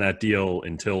stays in that deal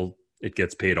until it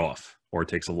gets paid off or it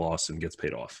takes a loss and gets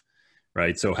paid off,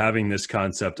 right? So having this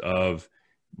concept of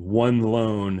one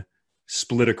loan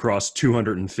split across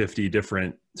 250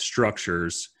 different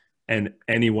structures, and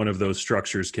any one of those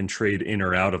structures can trade in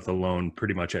or out of the loan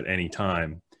pretty much at any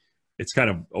time. It's kind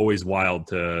of always wild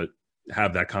to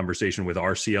have that conversation with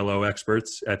our CLO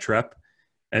experts at Trepp.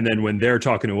 And then when they're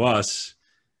talking to us,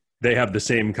 they have the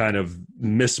same kind of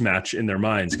mismatch in their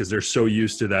minds because they're so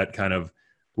used to that kind of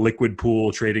liquid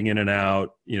pool trading in and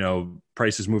out,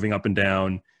 prices moving up and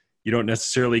down. You don't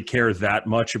necessarily care that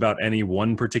much about any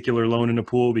one particular loan in a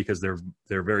pool because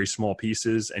they're very small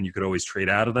pieces and you could always trade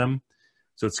out of them.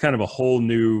 So it's kind of a whole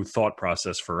new thought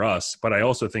process for us. But I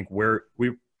also think we're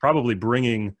probably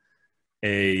bringing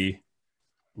a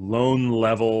loan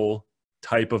level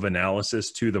type of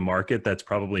analysis to the market that's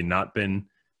probably not been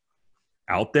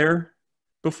out there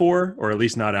before, or at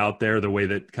least not out there the way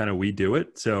that kind of we do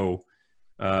it. So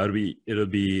it'll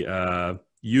be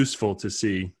useful to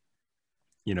see,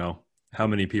 how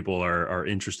many people are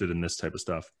interested in this type of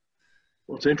stuff.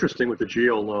 Well, it's interesting with the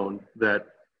GEO loan that,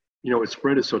 its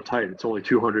spread is so tight. It's only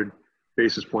 200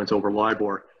 basis points over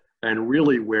LIBOR. And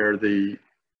really where the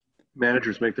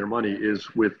managers make their money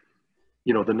is with,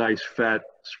 the nice fat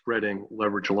spreading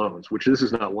leverage loans, which this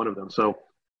is not one of them. So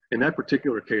in that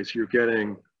particular case, you're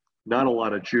getting not a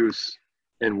lot of juice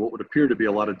and what would appear to be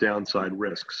a lot of downside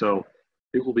risk. So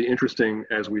it will be interesting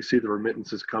as we see the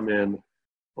remittances come in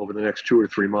over the next 2 or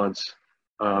 3 months,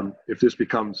 if this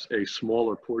becomes a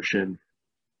smaller portion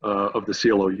of the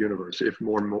CLO universe, if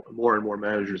more and more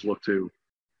managers look to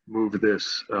move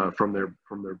this from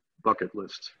their bucket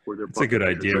list. It's a good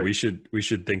idea. We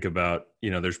should think about,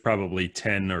 there's probably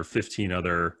 10 or 15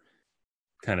 other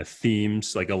kind of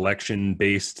themes, like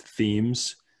election-based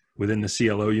themes within the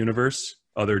CLO universe,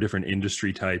 other different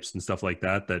industry types and stuff like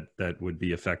that would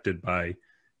be affected by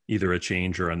either a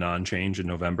change or a non-change in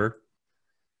November.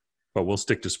 But we'll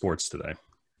stick to sports today.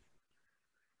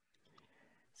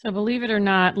 So believe it or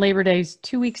not, Labor Day is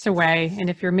 2 weeks away. And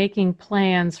if you're making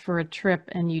plans for a trip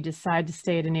and you decide to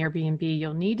stay at an Airbnb,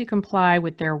 you'll need to comply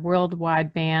with their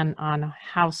worldwide ban on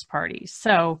house parties.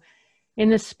 So in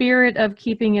the spirit of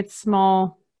keeping it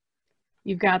small,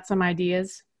 you've got some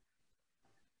ideas?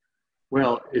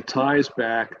 Well, it ties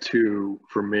back to,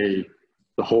 for me,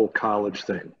 the whole college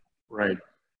thing, right?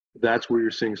 That's where you're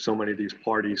seeing so many of these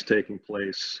parties taking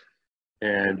place,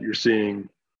 and you're seeing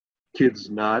kids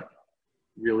not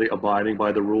really abiding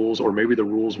by the rules, or maybe the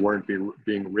rules weren't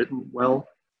being written well.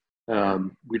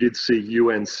 We did see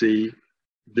UNC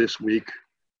this week,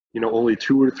 only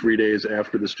 2 or 3 days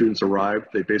after the students arrived,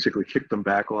 they basically kicked them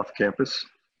back off campus,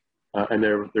 and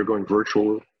they're going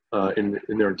virtual in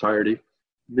their entirety.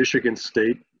 Michigan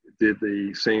State did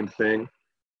the same thing.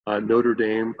 Notre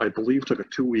Dame, I believe, took a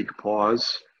 2-week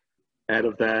pause out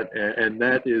of that, and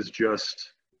that is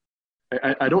just,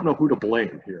 I don't know who to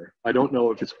blame here. I don't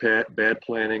know if it's bad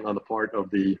planning on the part of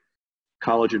the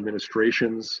college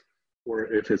administrations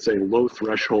or if it's a low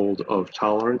threshold of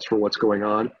tolerance for what's going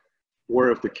on.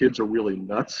 or if the kids are really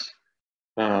nuts.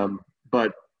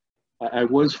 But I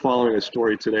was following a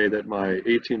story today that my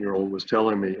 18-year-old was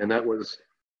telling me, and that was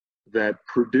that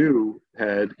Purdue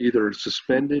had either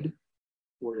suspended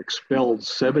or expelled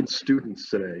 7 students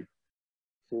today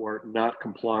for not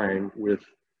complying with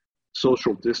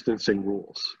social distancing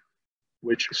rules,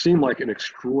 which seemed like an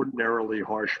extraordinarily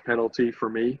harsh penalty for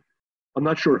me. I'm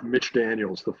not sure if Mitch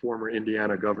Daniels, the former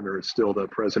Indiana governor, is still the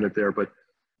president there, but,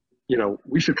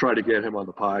 we should try to get him on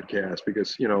the podcast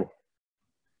because,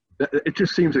 it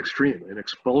just seems extreme, an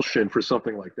expulsion for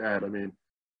something like that. I mean,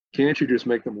 can't you just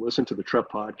make them listen to the Trepp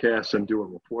podcast and do a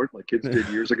report like kids did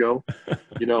years ago,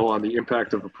 on the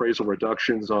impact of appraisal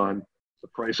reductions on the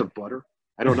price of butter?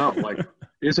 I don't know. Like,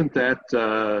 isn't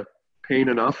that pain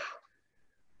enough?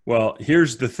 Well,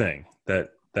 here's the thing that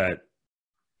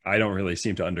I don't really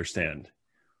seem to understand.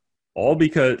 All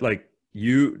because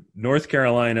North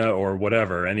Carolina or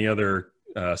whatever, any other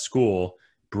school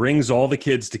brings all the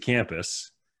kids to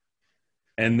campus,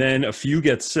 and then a few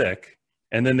get sick,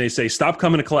 and then they say, stop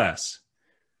coming to class.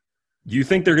 You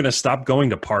think they're going to stop going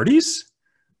to parties?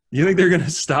 You think they're going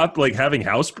to stop having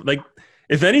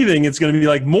if anything, it's going to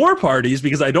be more parties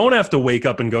because I don't have to wake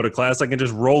up and go to class. I can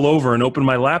just roll over and open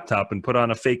my laptop and put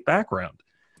on a fake background.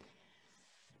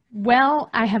 Well,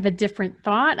 I have a different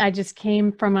thought. I just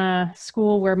came from a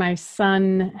school where my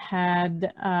son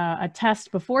had a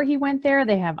test before he went there.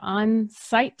 They have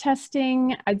on-site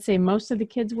testing. I'd say most of the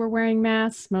kids were wearing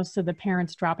masks. Most of the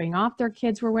parents dropping off their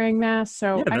kids were wearing masks.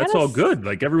 So yeah, that's all good.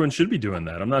 Everyone should be doing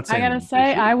that. I'm not saying. I gotta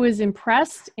say, I was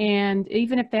impressed. And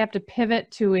even if they have to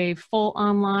pivot to a full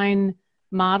online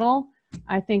model,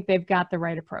 I think they've got the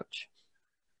right approach.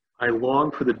 I long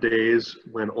for the days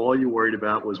when all you worried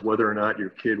about was whether or not your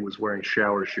kid was wearing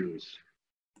shower shoes.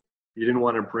 You didn't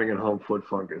want to bring it home foot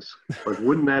fungus.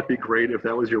 Wouldn't that be great if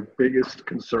that was your biggest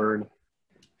concern?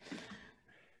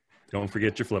 Don't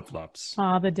forget your flip-flops.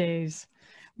 Ah, the days.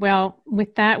 Well,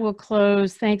 with that, we'll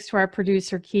close. Thanks to our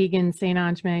producer, Keegan St.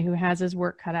 Ange, who has his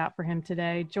work cut out for him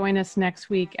today. Join us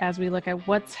next week as we look at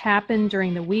what's happened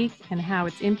during the week and how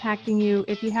it's impacting you.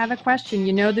 If you have a question,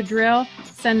 you know the drill.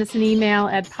 Send us an email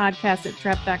at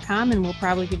podcast@trepp.com and we'll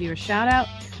probably give you a shout out.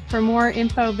 For more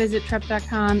info, visit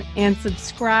trepp.com and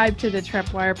subscribe to the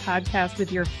Trepp Wire podcast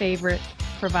with your favorite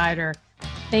provider.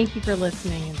 Thank you for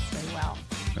listening and stay well.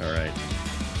 All right.